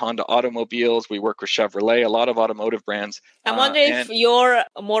Motorcycles, Honda Automobiles. We work with Chevrolet, a lot of automotive brands. I'm wondering if your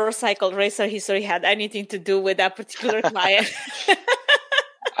motorcycle racer history had anything to do with that particular client.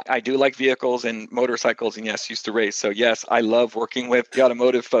 I do like vehicles and motorcycles, and yes, used to race. So yes, I love working with the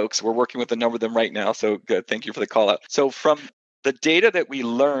automotive folks. We're working with a number of them right now. So good. Thank you for the call out. So from the data that we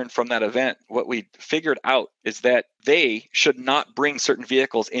learned from that event, what we figured out is that they should not bring certain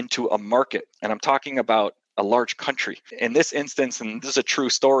vehicles into a market. And I'm talking about a large country. In this instance, and this is a true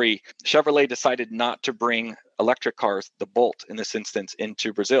story, Chevrolet decided not to bring electric cars, the Bolt in this instance,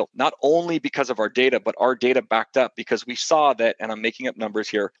 into Brazil. Not only because of our data, but our data backed up, because we saw that, and I'm making up numbers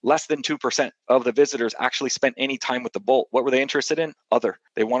here, less than 2% of the visitors actually spent any time with the Bolt. What were they interested in? Other.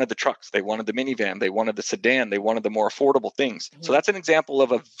 They wanted the trucks. They wanted the minivan. They wanted the sedan. They wanted the more affordable things. Mm-hmm. So that's an example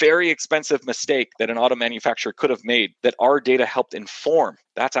of a very expensive mistake that an auto manufacturer could have made that our data helped inform.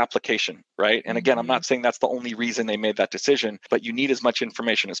 That's application, right? And again, I'm not saying that's the only reason they made that decision, but you need as much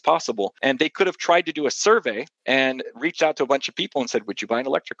information as possible. And they could have tried to do a survey and reached out to a bunch of people and said, would you buy an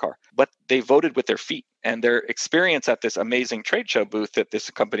electric car? But they voted with their feet. And their experience at this amazing trade show booth that this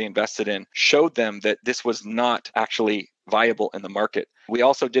company invested in showed them that this was not actually viable in the market. We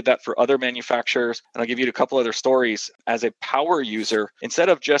also did that for other manufacturers. And I'll give you a couple other stories. As a power user, instead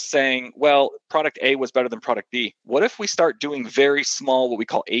of just saying, well, product A was better than product B, what if we start doing very small, what we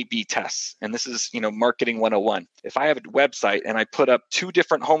call A/B tests? And this is, marketing 101. If I have a website and I put up 2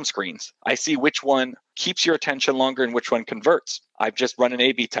 different home screens, I see which one keeps your attention longer and which one converts. I've just run an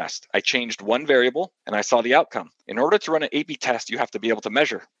A/B test. I changed one variable and I saw the outcome. In order to run an A/B test, you have to be able to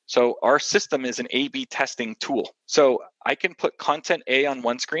measure. So our system is an A/B testing tool. So I can put content A on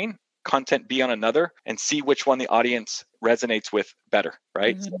one screen, content B on another, and see which one the audience resonates with better,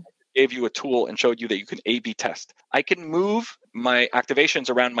 right? Mm-hmm. So I gave you a tool and showed you that you can A/B test. I can move my activations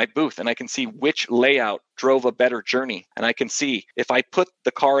around my booth and I can see which layout drove a better journey. And I can see if I put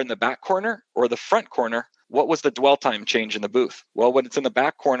the car in the back corner or the front corner, what was the dwell time change in the booth? Well, when it's in the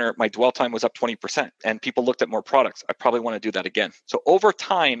back corner, my dwell time was up 20% and people looked at more products. I probably want to do that again. So over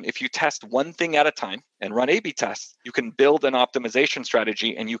time, if you test one thing at a time and run A/B tests, you can build an optimization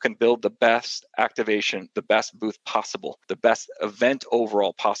strategy and you can build the best activation, the best booth possible, the best event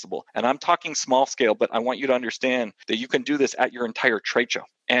overall possible. And I'm talking small scale, but I want you to understand that you can do this at your entire trade show.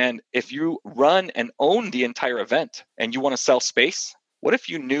 And if you run and own the entire event and you want to sell space, what if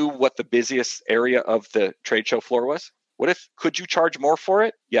you knew what the busiest area of the trade show floor was? Could you charge more for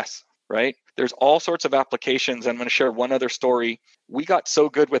it? Yes, right? There's all sorts of applications. I'm going to share one other story. We got so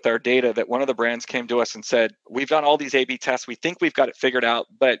good with our data that one of the brands came to us and said, we've done all these A/B tests. We think we've got it figured out,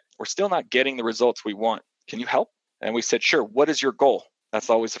 but we're still not getting the results we want. Can you help? And we said, sure. What is your goal? That's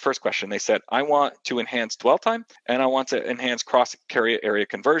always the first question. They said, I want to enhance dwell time and I want to enhance cross-carrier area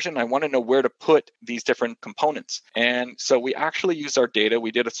conversion. I want to know where to put these different components. And so we actually used our data.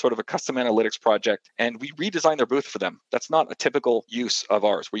 We did a sort of a custom analytics project and we redesigned their booth for them. That's not a typical use of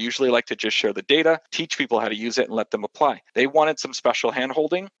ours. We usually like to just share the data, teach people how to use it and let them apply. They wanted some special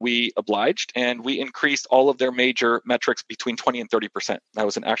handholding. We obliged and we increased all of their major metrics between 20 and 30%. That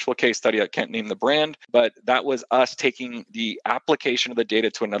was an actual case study. I can't name the brand, but that was us taking the application of the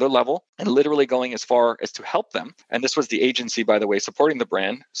data to another level and literally going as far as to help them. And this was the agency, by the way, supporting the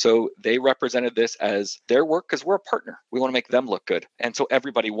brand. So they represented this as their work because we're a partner. We want to make them look good. And so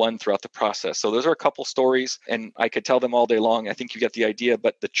everybody won throughout the process. So those are a couple stories and I could tell them all day long. I think you get the idea,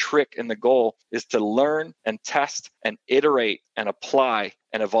 but the trick and the goal is to learn and test and iterate and apply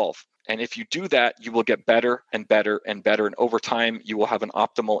and evolve. And if you do that, you will get better and better and better. And over time, you will have an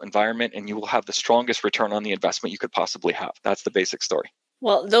optimal environment and you will have the strongest return on the investment you could possibly have. That's the basic story.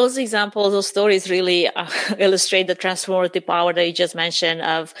 Well, those examples, those stories really illustrate the transformative power that you just mentioned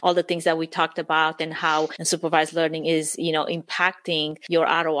of all the things that we talked about and how unsupervised learning is, impacting your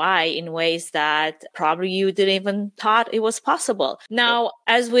ROI in ways that probably you didn't even thought it was possible. Now,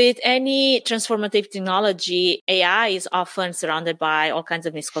 as with any transformative technology, AI is often surrounded by all kinds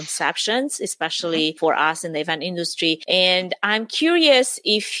of misconceptions, especially for us in the event industry. And I'm curious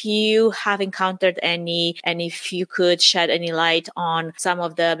if you have encountered any, and if you could shed any light on some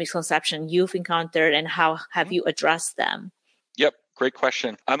of the misconceptions you've encountered and how have you addressed them? Yep. Great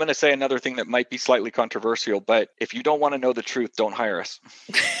question. I'm going to say another thing that might be slightly controversial, but if you don't want to know the truth, don't hire us.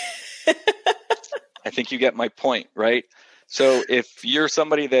 I think you get my point, right? So if you're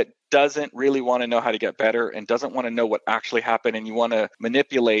somebody that doesn't really want to know how to get better and doesn't want to know what actually happened and you want to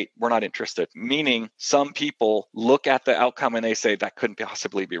manipulate, we're not interested. Meaning some people look at the outcome and they say that couldn't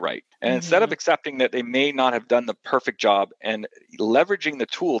possibly be right. And instead of accepting that they may not have done the perfect job and leveraging the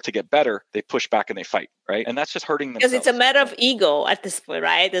tool to get better, they push back and they fight, right? And that's just hurting themselves. Because it's a matter of ego at this point,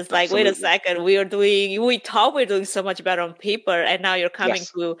 right? It's like, Absolutely. Wait a second, we thought we were doing so much better on paper and now you're coming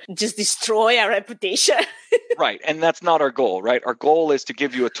to just destroy our reputation. Right. And that's not our goal, right? Our goal is to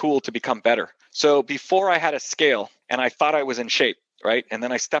give you a tool to become better. So before I had a scale and I thought I was in shape, right? And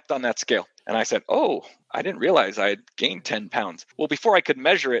then I stepped on that scale and I said, oh, I didn't realize I had gained 10 pounds. Well, before I could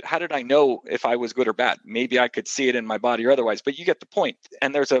measure it, how did I know if I was good or bad? Maybe I could see it in my body or otherwise, but you get the point.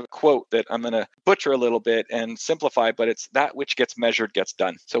 And there's a quote that I'm going to butcher a little bit and simplify, but it's that which gets measured gets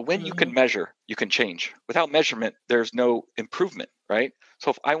done. So when you can measure, you can change. Without measurement, there's no improvement, right? So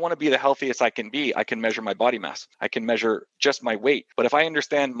if I want to be the healthiest I can be, I can measure my body mass. I can measure just my weight. But if I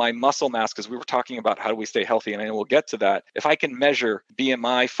understand my muscle mass, because we were talking about how do we stay healthy, and I know we'll get to that. If I can measure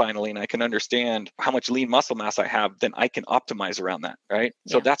BMI finally, and I can understand how much lean muscle mass I have, then I can optimize around that, right?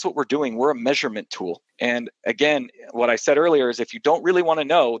 Yeah. So that's what we're doing. We're a measurement tool. And again, what I said earlier is if you don't really want to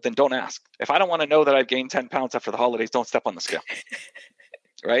know, then don't ask. If I don't want to know that I've gained 10 pounds after the holidays, don't step on the scale.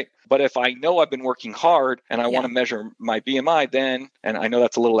 right? But if I know I've been working hard and I want to measure my BMI then, and I know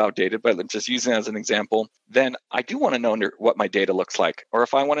that's a little outdated, but I'm just using it as an example, then I do want to know what my data looks like. Or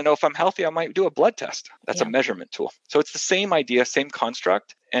if I want to know if I'm healthy, I might do a blood test. That's a measurement tool. So it's the same idea, same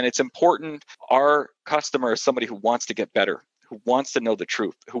construct. And it's important. Our customer is somebody who wants to get better, who wants to know the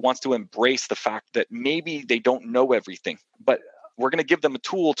truth, who wants to embrace the fact that maybe they don't know everything, but we're going to give them a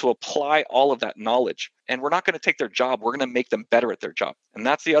tool to apply all of that knowledge. And we're not going to take their job. We're going to make them better at their job. And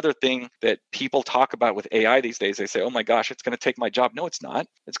that's the other thing that people talk about with AI these days. They say, oh my gosh, it's going to take my job. No, it's not.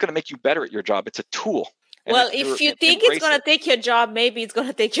 It's going to make you better at your job. It's a tool. And well, if you think it's going to take your job, maybe it's going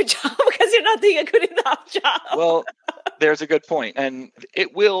to take your job because you're not doing a good enough job. Well, there's a good point. And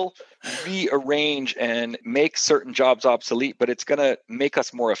it will rearrange and make certain jobs obsolete, but it's going to make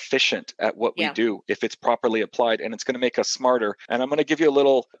us more efficient at what we do if it's properly applied, and it's going to make us smarter. And I'm going to give you a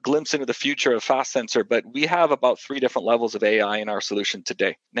little glimpse into the future of Fast Sensor, but we have about 3 different levels of AI in our solution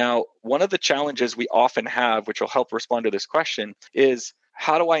today. Now, one of the challenges we often have, which will help respond to this question, is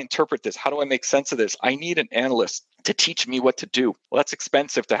how do I interpret this? How do I make sense of this? I need an analyst to teach me what to do. Well, that's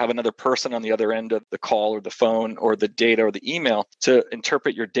expensive to have another person on the other end of the call or the phone or the data or the email to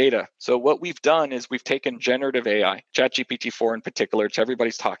interpret your data. So what we've done is we've taken generative AI, ChatGPT-4 in particular, which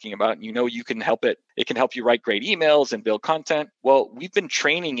everybody's talking about. And you can help it. It can help you write great emails and build content. Well, we've been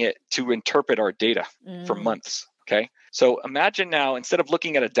training it to interpret our data for months. Okay. So imagine now, instead of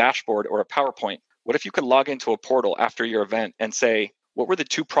looking at a dashboard or a PowerPoint, what if you could log into a portal after your event and say, what were the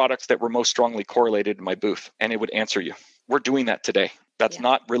 2 products that were most strongly correlated in my booth? And it would answer you. We're doing that today. That's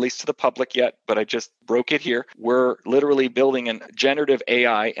not released to the public yet, but I just broke it here. We're literally building a generative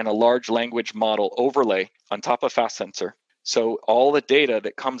AI and a large language model overlay on top of Fast Sensor. So all the data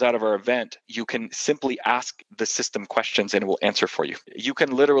that comes out of our event, you can simply ask the system questions and it will answer for you. You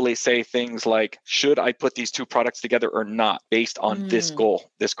can literally say things like, should I put these 2 products together or not based on this goal,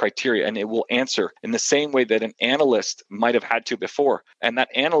 this criteria? And it will answer in the same way that an analyst might have had to before. And that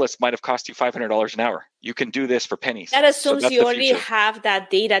analyst might have cost you $500 an hour. You can do this for pennies. That assumes you already have that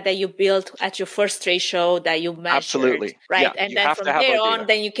data that you built at your first trade show that you measured. Absolutely. Right. Yeah, and then from there on,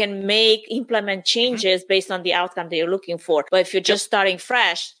 then you can implement changes based on the outcome that you're looking for. But if you're just starting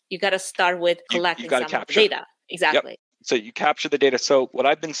fresh, you got to start with collecting some data. Exactly. So you capture the data. So what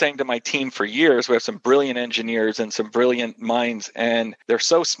I've been saying to my team for years, we have some brilliant engineers and some brilliant minds, and they're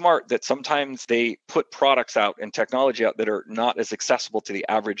so smart that sometimes they put products out and technology out that are not as accessible to the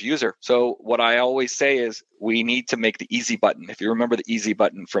average user. So what I always say is we need to make the easy button. If you remember the easy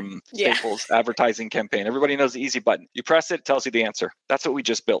button from Staples advertising campaign, everybody knows the easy button. You press it, it tells you the answer. That's what we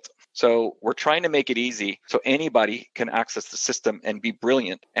just built. So we're trying to make it easy so anybody can access the system and be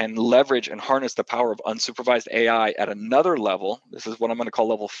brilliant and leverage and harness the power of unsupervised AI at another level. This is what I'm going to call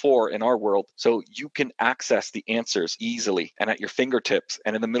level 4 in our world. So you can access the answers easily and at your fingertips.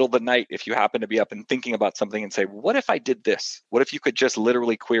 And in the middle of the night, if you happen to be up and thinking about something and say, what if I did this? What if you could just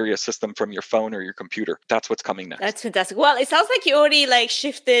literally query a system from your phone or your computer? That's what's coming next. That's fantastic. Well, it sounds like you already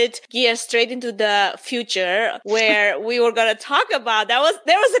shifted gears straight into the future where we were going to talk about there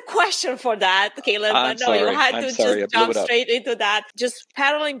was a question for that, Kalon, but no, you had to just jump straight into that. Just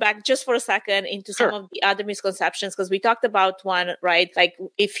paddling back just for a second into some of the other misconceptions, because we talked about one, right? Like,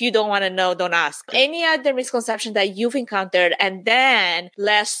 if you don't want to know, don't ask. Any other misconception that you've encountered? And then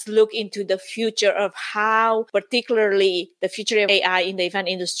let's look into the future of how particularly the future of AI in the event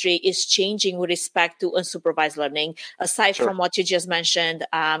industry is changing with respect to unsupervised learning, aside from what you just mentioned,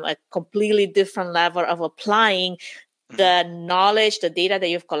 a completely different level of applying the knowledge, the data that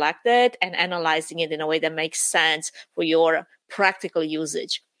you've collected and analyzing it in a way that makes sense for your practical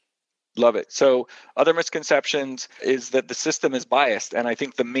usage. Love it. So other misconceptions is that the system is biased. And I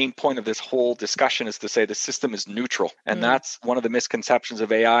think the main point of this whole discussion is to say the system is neutral. And that's one of the misconceptions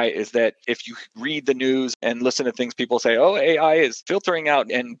of AI, is that if you read the news and listen to things, people say, oh, AI is filtering out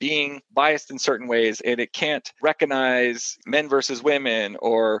and being biased in certain ways, and it can't recognize men versus women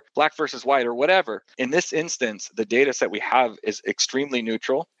or black versus white or whatever. In this instance, the data set we have is extremely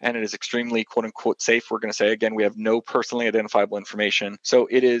neutral and it is extremely quote unquote safe. We're going to say, again, we have no personally identifiable information. So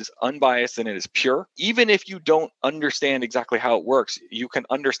it is unbiased and it is pure. Even if you don't understand exactly how it works, you can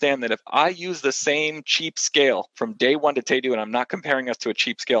understand that if I use the same cheap scale from day 1 to day 2, and I'm not comparing us to a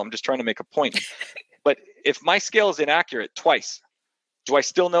cheap scale, I'm just trying to make a point. But if my scale is inaccurate twice, do I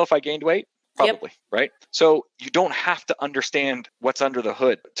still know if I gained weight? Probably. right? So you don't have to understand what's under the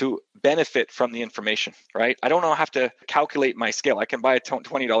hood to benefit from the information, right? I don't have to calculate my scale. I can buy a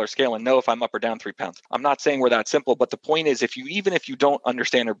 $20 scale and know if I'm up or down 3 pounds. I'm not saying we're that simple, but the point is, even if you don't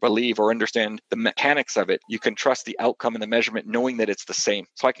understand or believe or understand the mechanics of it, you can trust the outcome and the measurement knowing that it's the same.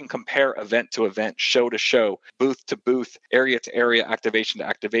 So I can compare event to event, show to show, booth to booth, area to area, activation to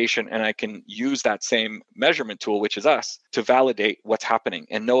activation, and I can use that same measurement tool, which is us, to validate what's happening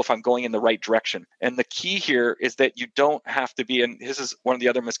and know if I'm going in the right direction. And the key here is that you don't have to be, and this is one of the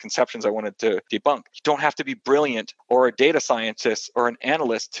other misconceptions I wanted to debunk, you don't have to be brilliant or a data scientist or an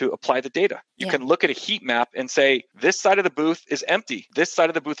analyst to apply the data. You can look at a heat map and say, this side of the booth is empty. This side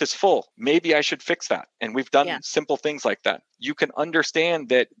of the booth is full. Maybe I should fix that. And we've done simple things like that. You can understand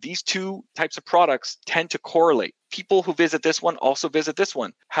that these two types of products tend to correlate. People who visit this one also visit this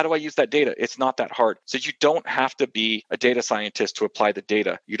one. How do I use that data? It's not that hard. So you don't have to be a data scientist to apply the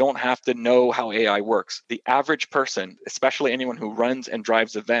data. You don't have to know how AI works. The average person, especially anyone who runs and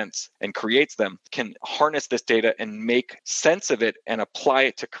drives events and creates them, can harness this data and make sense of it and apply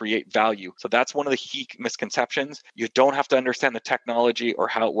it to create value. So that's one of the key misconceptions. You don't have to understand the technology or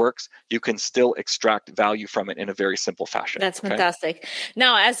how it works. You can still extract value from it in a very simple fashion. That's fantastic.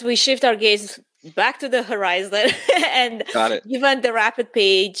 Now, as we shift our gaze back to the horizon and given the rapid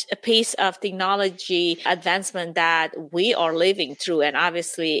pace of technology advancement that we are living through, and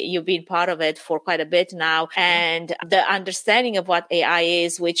obviously you've been part of it for quite a bit now, and the understanding of what AI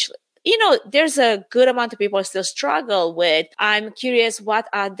is, which there's a good amount of people still struggle with. I'm curious, what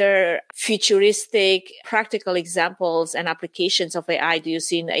other futuristic practical examples and applications of AI do you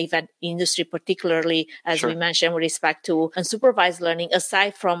see in the event industry, particularly as we mentioned with respect to unsupervised learning,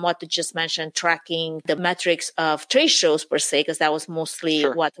 aside from what you just mentioned, tracking the metrics of trade shows per se, because that was mostly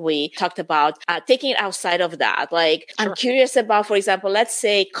what we talked about. Taking it outside of that, I'm curious about, for example, let's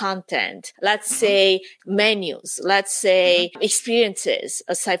say content, let's say menus, let's say experiences,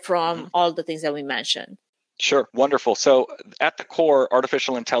 aside from all the things that we mentioned. Sure. Wonderful. So at the core,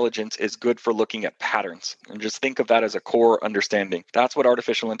 artificial intelligence is good for looking at patterns. And just think of that as a core understanding. That's what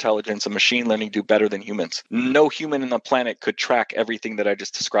artificial intelligence and machine learning do better than humans. No human on the planet could track everything that I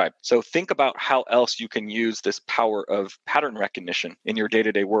just described. So think about how else you can use this power of pattern recognition in your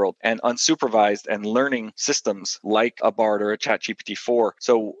day-to-day world, and unsupervised and learning systems like a BARD or a ChatGPT-4.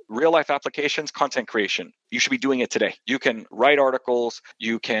 So real life applications, content creation. You should be doing it today. You can write articles,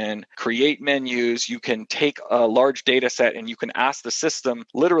 you can create menus, you can take a large data set and you can ask the system,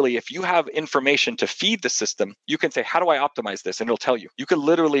 literally, if you have information to feed the system, you can say, how do I optimize this? And it'll tell you. You could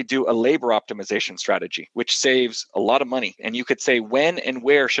literally do a labor optimization strategy, which saves a lot of money. And you could say, when and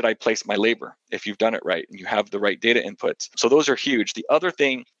where should I place my labor if you've done it right and you have the right data inputs? So those are huge. The other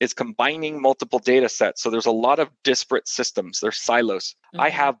thing is combining multiple data sets. So there's a lot of disparate systems. There's silos. I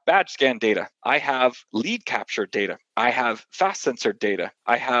have badge scan data. I have lead capture data. I have fast sensor data.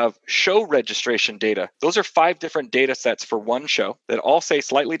 I have show registration data. Those are 5 different data sets for one show that all say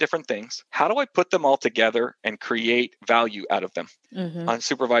slightly different things. How do I put them all together and create value out of them?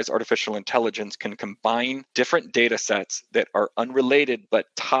 Unsupervised artificial intelligence can combine different data sets that are unrelated but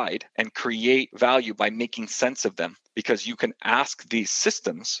tied and create value by making sense of them. Because you can ask these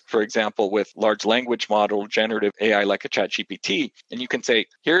systems, for example, with large language model, generative AI like a ChatGPT, and you can say,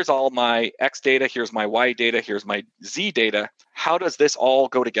 here's all my X data, here's my Y data, here's my Z data. How does this all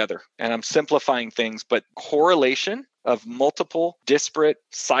go together? And I'm simplifying things, but correlation of multiple disparate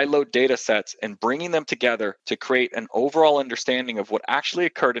siloed data sets and bringing them together to create an overall understanding of what actually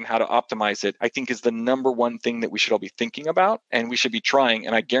occurred and how to optimize it, I think is the number one thing that we should all be thinking about and we should be trying.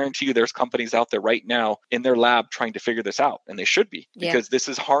 And I guarantee you there's companies out there right now in their lab trying to figure this out, and they should be, because this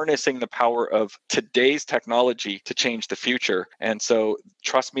is harnessing the power of today's technology to change the future. And so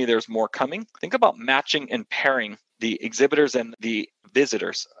trust me, there's more coming. Think about matching and pairing the exhibitors and the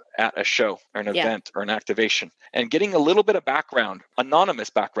visitors at a show or an event or an activation, and getting a little bit of background, anonymous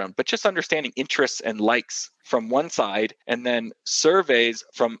background, but just understanding interests and likes from one side, and then surveys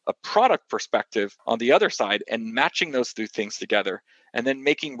from a product perspective on the other side, and matching those two things together, and then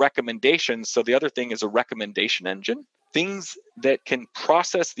making recommendations. So the other thing is a recommendation engine, things that can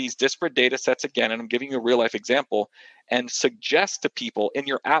process these disparate data sets again, and I'm giving you a real life example, and suggest to people in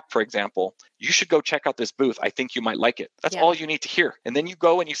your app, for example, you should go check out this booth. I think you might like it. That's all you need to hear. And then you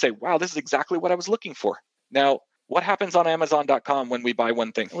go and you say, wow, this is exactly what I was looking for. Now, what happens on Amazon.com when we buy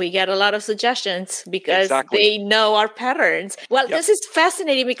one thing? We get a lot of suggestions because they know our patterns. Well, this is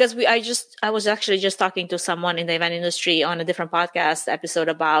fascinating because I was actually just talking to someone in the event industry on a different podcast episode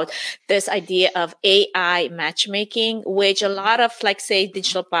about this idea of AI matchmaking, which a lot of, like, say,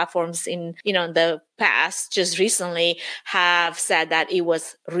 digital platforms in, the past, just recently, have said that it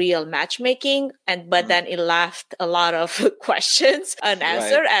was real matchmaking, but then it left a lot of questions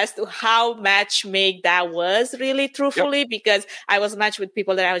unanswered as to how matchmake that was really truthfully, because I was matched with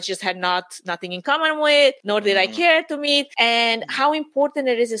people that I just had nothing in common with, nor did I care to meet, and how important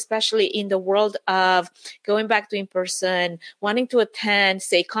it is, especially in the world of going back to in-person, wanting to attend,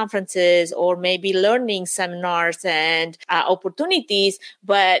 say, conferences or maybe learning seminars and opportunities,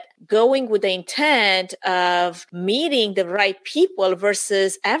 but going with the intent of meeting the right people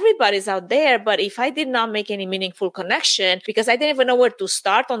versus everybody's out there. But if I did not make any meaningful connection because I didn't even know where to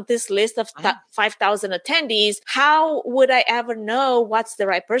start on this list of 5,000 attendees, how would I ever know what's the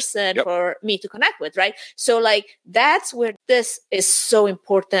right person for me to connect with, right? So like, that's where this is so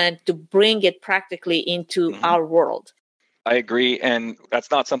important to bring it practically into our world. I agree. And that's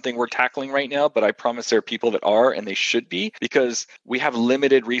not something we're tackling right now, but I promise there are people that are, and they should be, because we have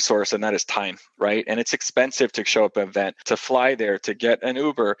limited resource, and that is time, right? And it's expensive to show up at an event, to fly there, to get an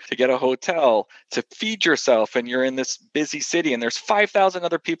Uber, to get a hotel, to feed yourself. And you're in this busy city and there's 5,000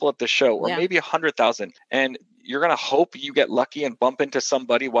 other people at the show, or maybe 100,000. And you're going to hope you get lucky and bump into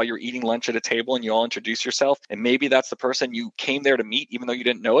somebody while you're eating lunch at a table and you all introduce yourself. And maybe that's the person you came there to meet, even though you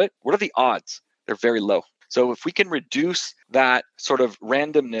didn't know it. What are the odds? They're very low. So if we can reduce that sort of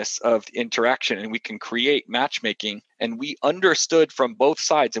randomness of interaction and we can create matchmaking, and we understood from both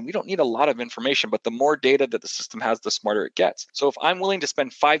sides, and we don't need a lot of information, but the more data that the system has, the smarter it gets. So if I'm willing to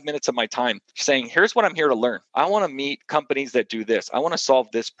spend 5 minutes of my time saying, here's what I'm here to learn. I want to meet companies that do this. I want to solve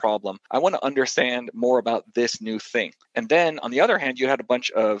this problem. I want to understand more about this new thing. And then on the other hand, you had a bunch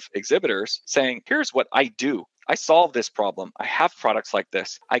of exhibitors saying, here's what I do. I solve this problem. I have products like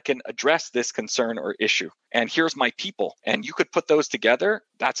this. I can address this concern or issue. And here's my people. And you could put those together.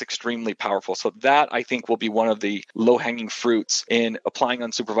 That's extremely powerful. So that, I think, will be one of the low-hanging fruits in applying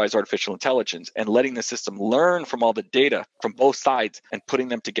unsupervised artificial intelligence and letting the system learn from all the data from both sides and putting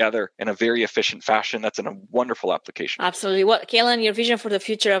them together in a very efficient fashion. That's a wonderful application. Absolutely. Well, Kalon, your vision for the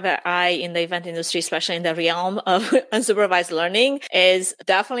future of AI in the event industry, especially in the realm of unsupervised learning, is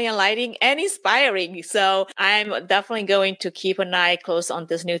definitely enlightening and inspiring. So I'm definitely going to keep an eye close on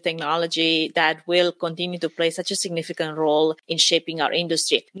this new technology that will continue to play such a significant role in shaping our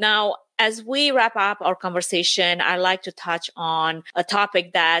industry. Now, as we wrap up our conversation, I'd like to touch on a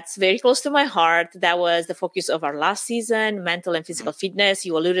topic that's very close to my heart. That was the focus of our last season, mental and physical fitness.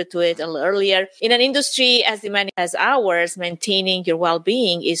 You alluded to it a little earlier. In an industry as demanding as ours, maintaining your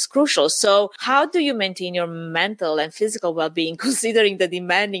well-being is crucial. So how do you maintain your mental and physical well-being, considering the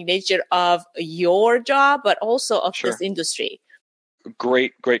demanding nature of your job, but also of this industry?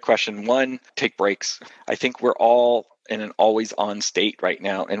 Great question. One, take breaks. I think we're all in an always on state right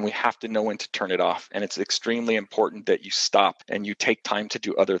now, and we have to know when to turn it off. And it's extremely important that you stop and you take time to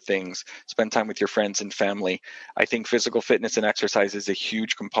do other things, spend time with your friends and family. I think physical fitness and exercise is a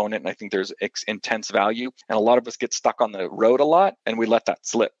huge component, and I think there's intense value. And a lot of us get stuck on the road a lot and we let that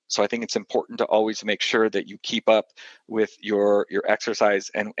slip. So I think it's important to always make sure that you keep up with your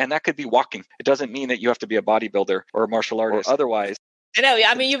exercise. And that could be walking. It doesn't mean that you have to be a bodybuilder or a martial artist or otherwise. I know.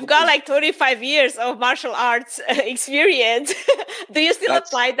 I mean, you've got like 25 years of martial arts experience. Do you still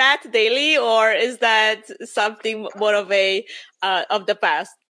apply that daily, or is that something more of of the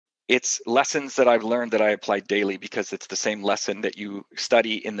past? It's lessons that I've learned that I apply daily, because it's the same lesson that you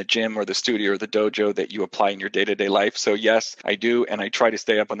study in the gym or the studio or the dojo that you apply in your day-to-day life. So yes, I do. And I try to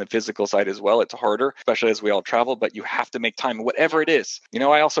stay up on the physical side as well. It's harder, especially as we all travel, but you have to make time, whatever it is. You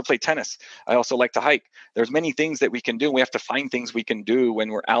know, I also play tennis. I also like to hike. There's many things that we can do. We have to find things we can do when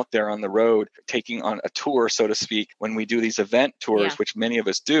we're out there on the road, taking on a tour, so to speak. When we do these event tours, which many of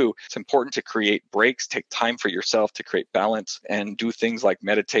us do, it's important to create breaks, take time for yourself to create balance, and do things like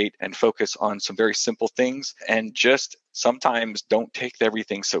meditate and focus on some very simple things, and just sometimes don't take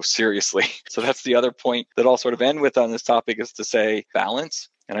everything so seriously. So that's the other point that I'll sort of end with on this topic, is to say balance.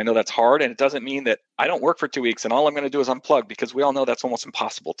 And I know that's hard, and it doesn't mean that I don't work for 2 weeks and all I'm going to do is unplug, because we all know that's almost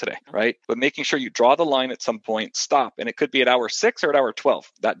impossible today, right? But making sure you draw the line at some point, stop, and it could be at hour 6 or at hour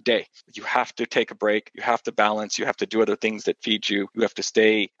 12 that day. You have to take a break. You have to balance. You have to do other things that feed you. You have to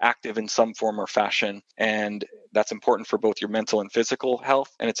stay active in some form or fashion. And that's important for both your mental and physical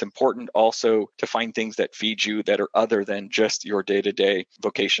health. And it's important also to find things that feed you that are other than just your day-to-day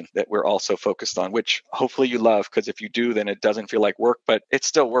vocation that we're also focused on, which hopefully you love, because if you do, then it doesn't feel like work, but it's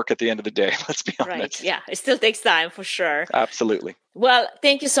still work at the end of the day. Let's be honest. Right. Yeah. It still takes time for sure. Absolutely. Well,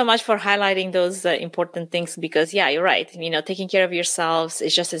 thank you so much for highlighting those important things, because you're right. You know, taking care of yourselves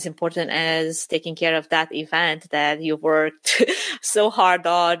is just as important as taking care of that event that you worked so hard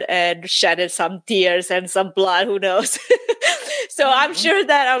on and shedded some tears and some blood, who knows. So So I'm sure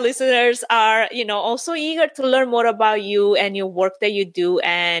that our listeners are, also eager to learn more about you and your work that you do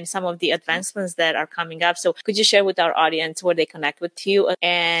and some of the advancements that are coming up. So could you share with our audience where they connect with you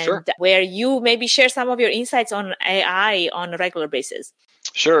and where you maybe share some of your insights on AI on a regular basis?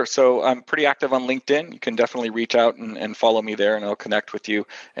 Sure. So I'm pretty active on LinkedIn. You can definitely reach out and follow me there, and I'll connect with you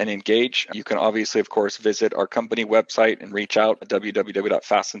and engage. You can obviously, of course, visit our company website and reach out at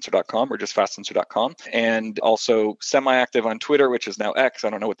www.fastsensor.com or just fastsensor.com. And also semi-active on Twitter, which is now X.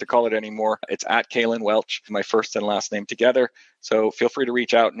 I don't know what to call it anymore. It's at Kalon Welch, my first and last name together. So feel free to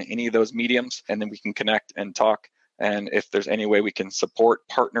reach out in any of those mediums, and then we can connect and talk. And if there's any way we can support,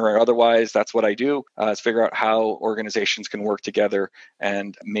 partner, or otherwise, that's what I do, is figure out how organizations can work together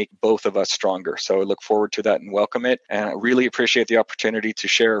and make both of us stronger. So I look forward to that and welcome it. And I really appreciate the opportunity to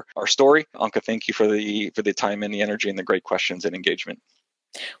share our story. Anka, thank you for the time and the energy and the great questions and engagement.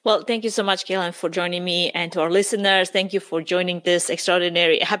 Well, thank you so much, Kalon, for joining me. And to our listeners, thank you for joining this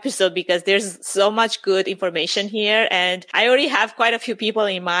extraordinary episode because there's so much good information here. And I already have quite a few people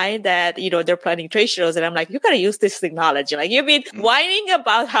in mind that, they're planning trade shows. And I'm like, you got to use this technology. Like you've been whining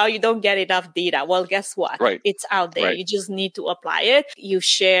about how you don't get enough data. Well, guess what? Right. It's out there. Right. You just need to apply it. You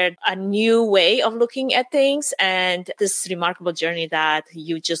shared a new way of looking at things and this remarkable journey that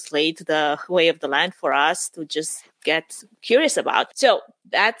you just laid the way of the land for us to just get curious about. So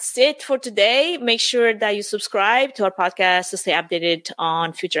that's it for today. Make sure that you subscribe to our podcast to stay updated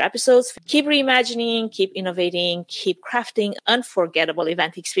on future episodes. Keep reimagining, keep innovating, keep crafting unforgettable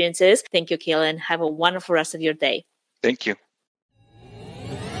event experiences. Thank you, Kalon. Have a wonderful rest of your day. Thank you.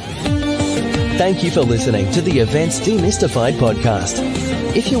 Thank you for listening to the Events Demystified podcast.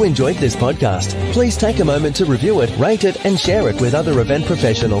 If you enjoyed this podcast, please take a moment to review it, rate it, and share it with other event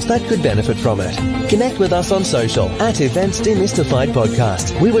professionals that could benefit from it. Connect with us on social at Events Demystified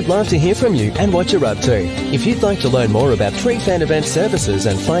Podcast. We would love to hear from you and what you're up to. If you'd like to learn more about Tree Fan Event services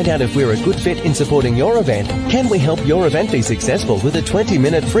and find out if we're a good fit in supporting your event, can we help your event be successful with a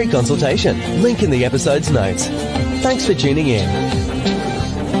 20-minute free consultation? Link in the episode's notes. Thanks for tuning in.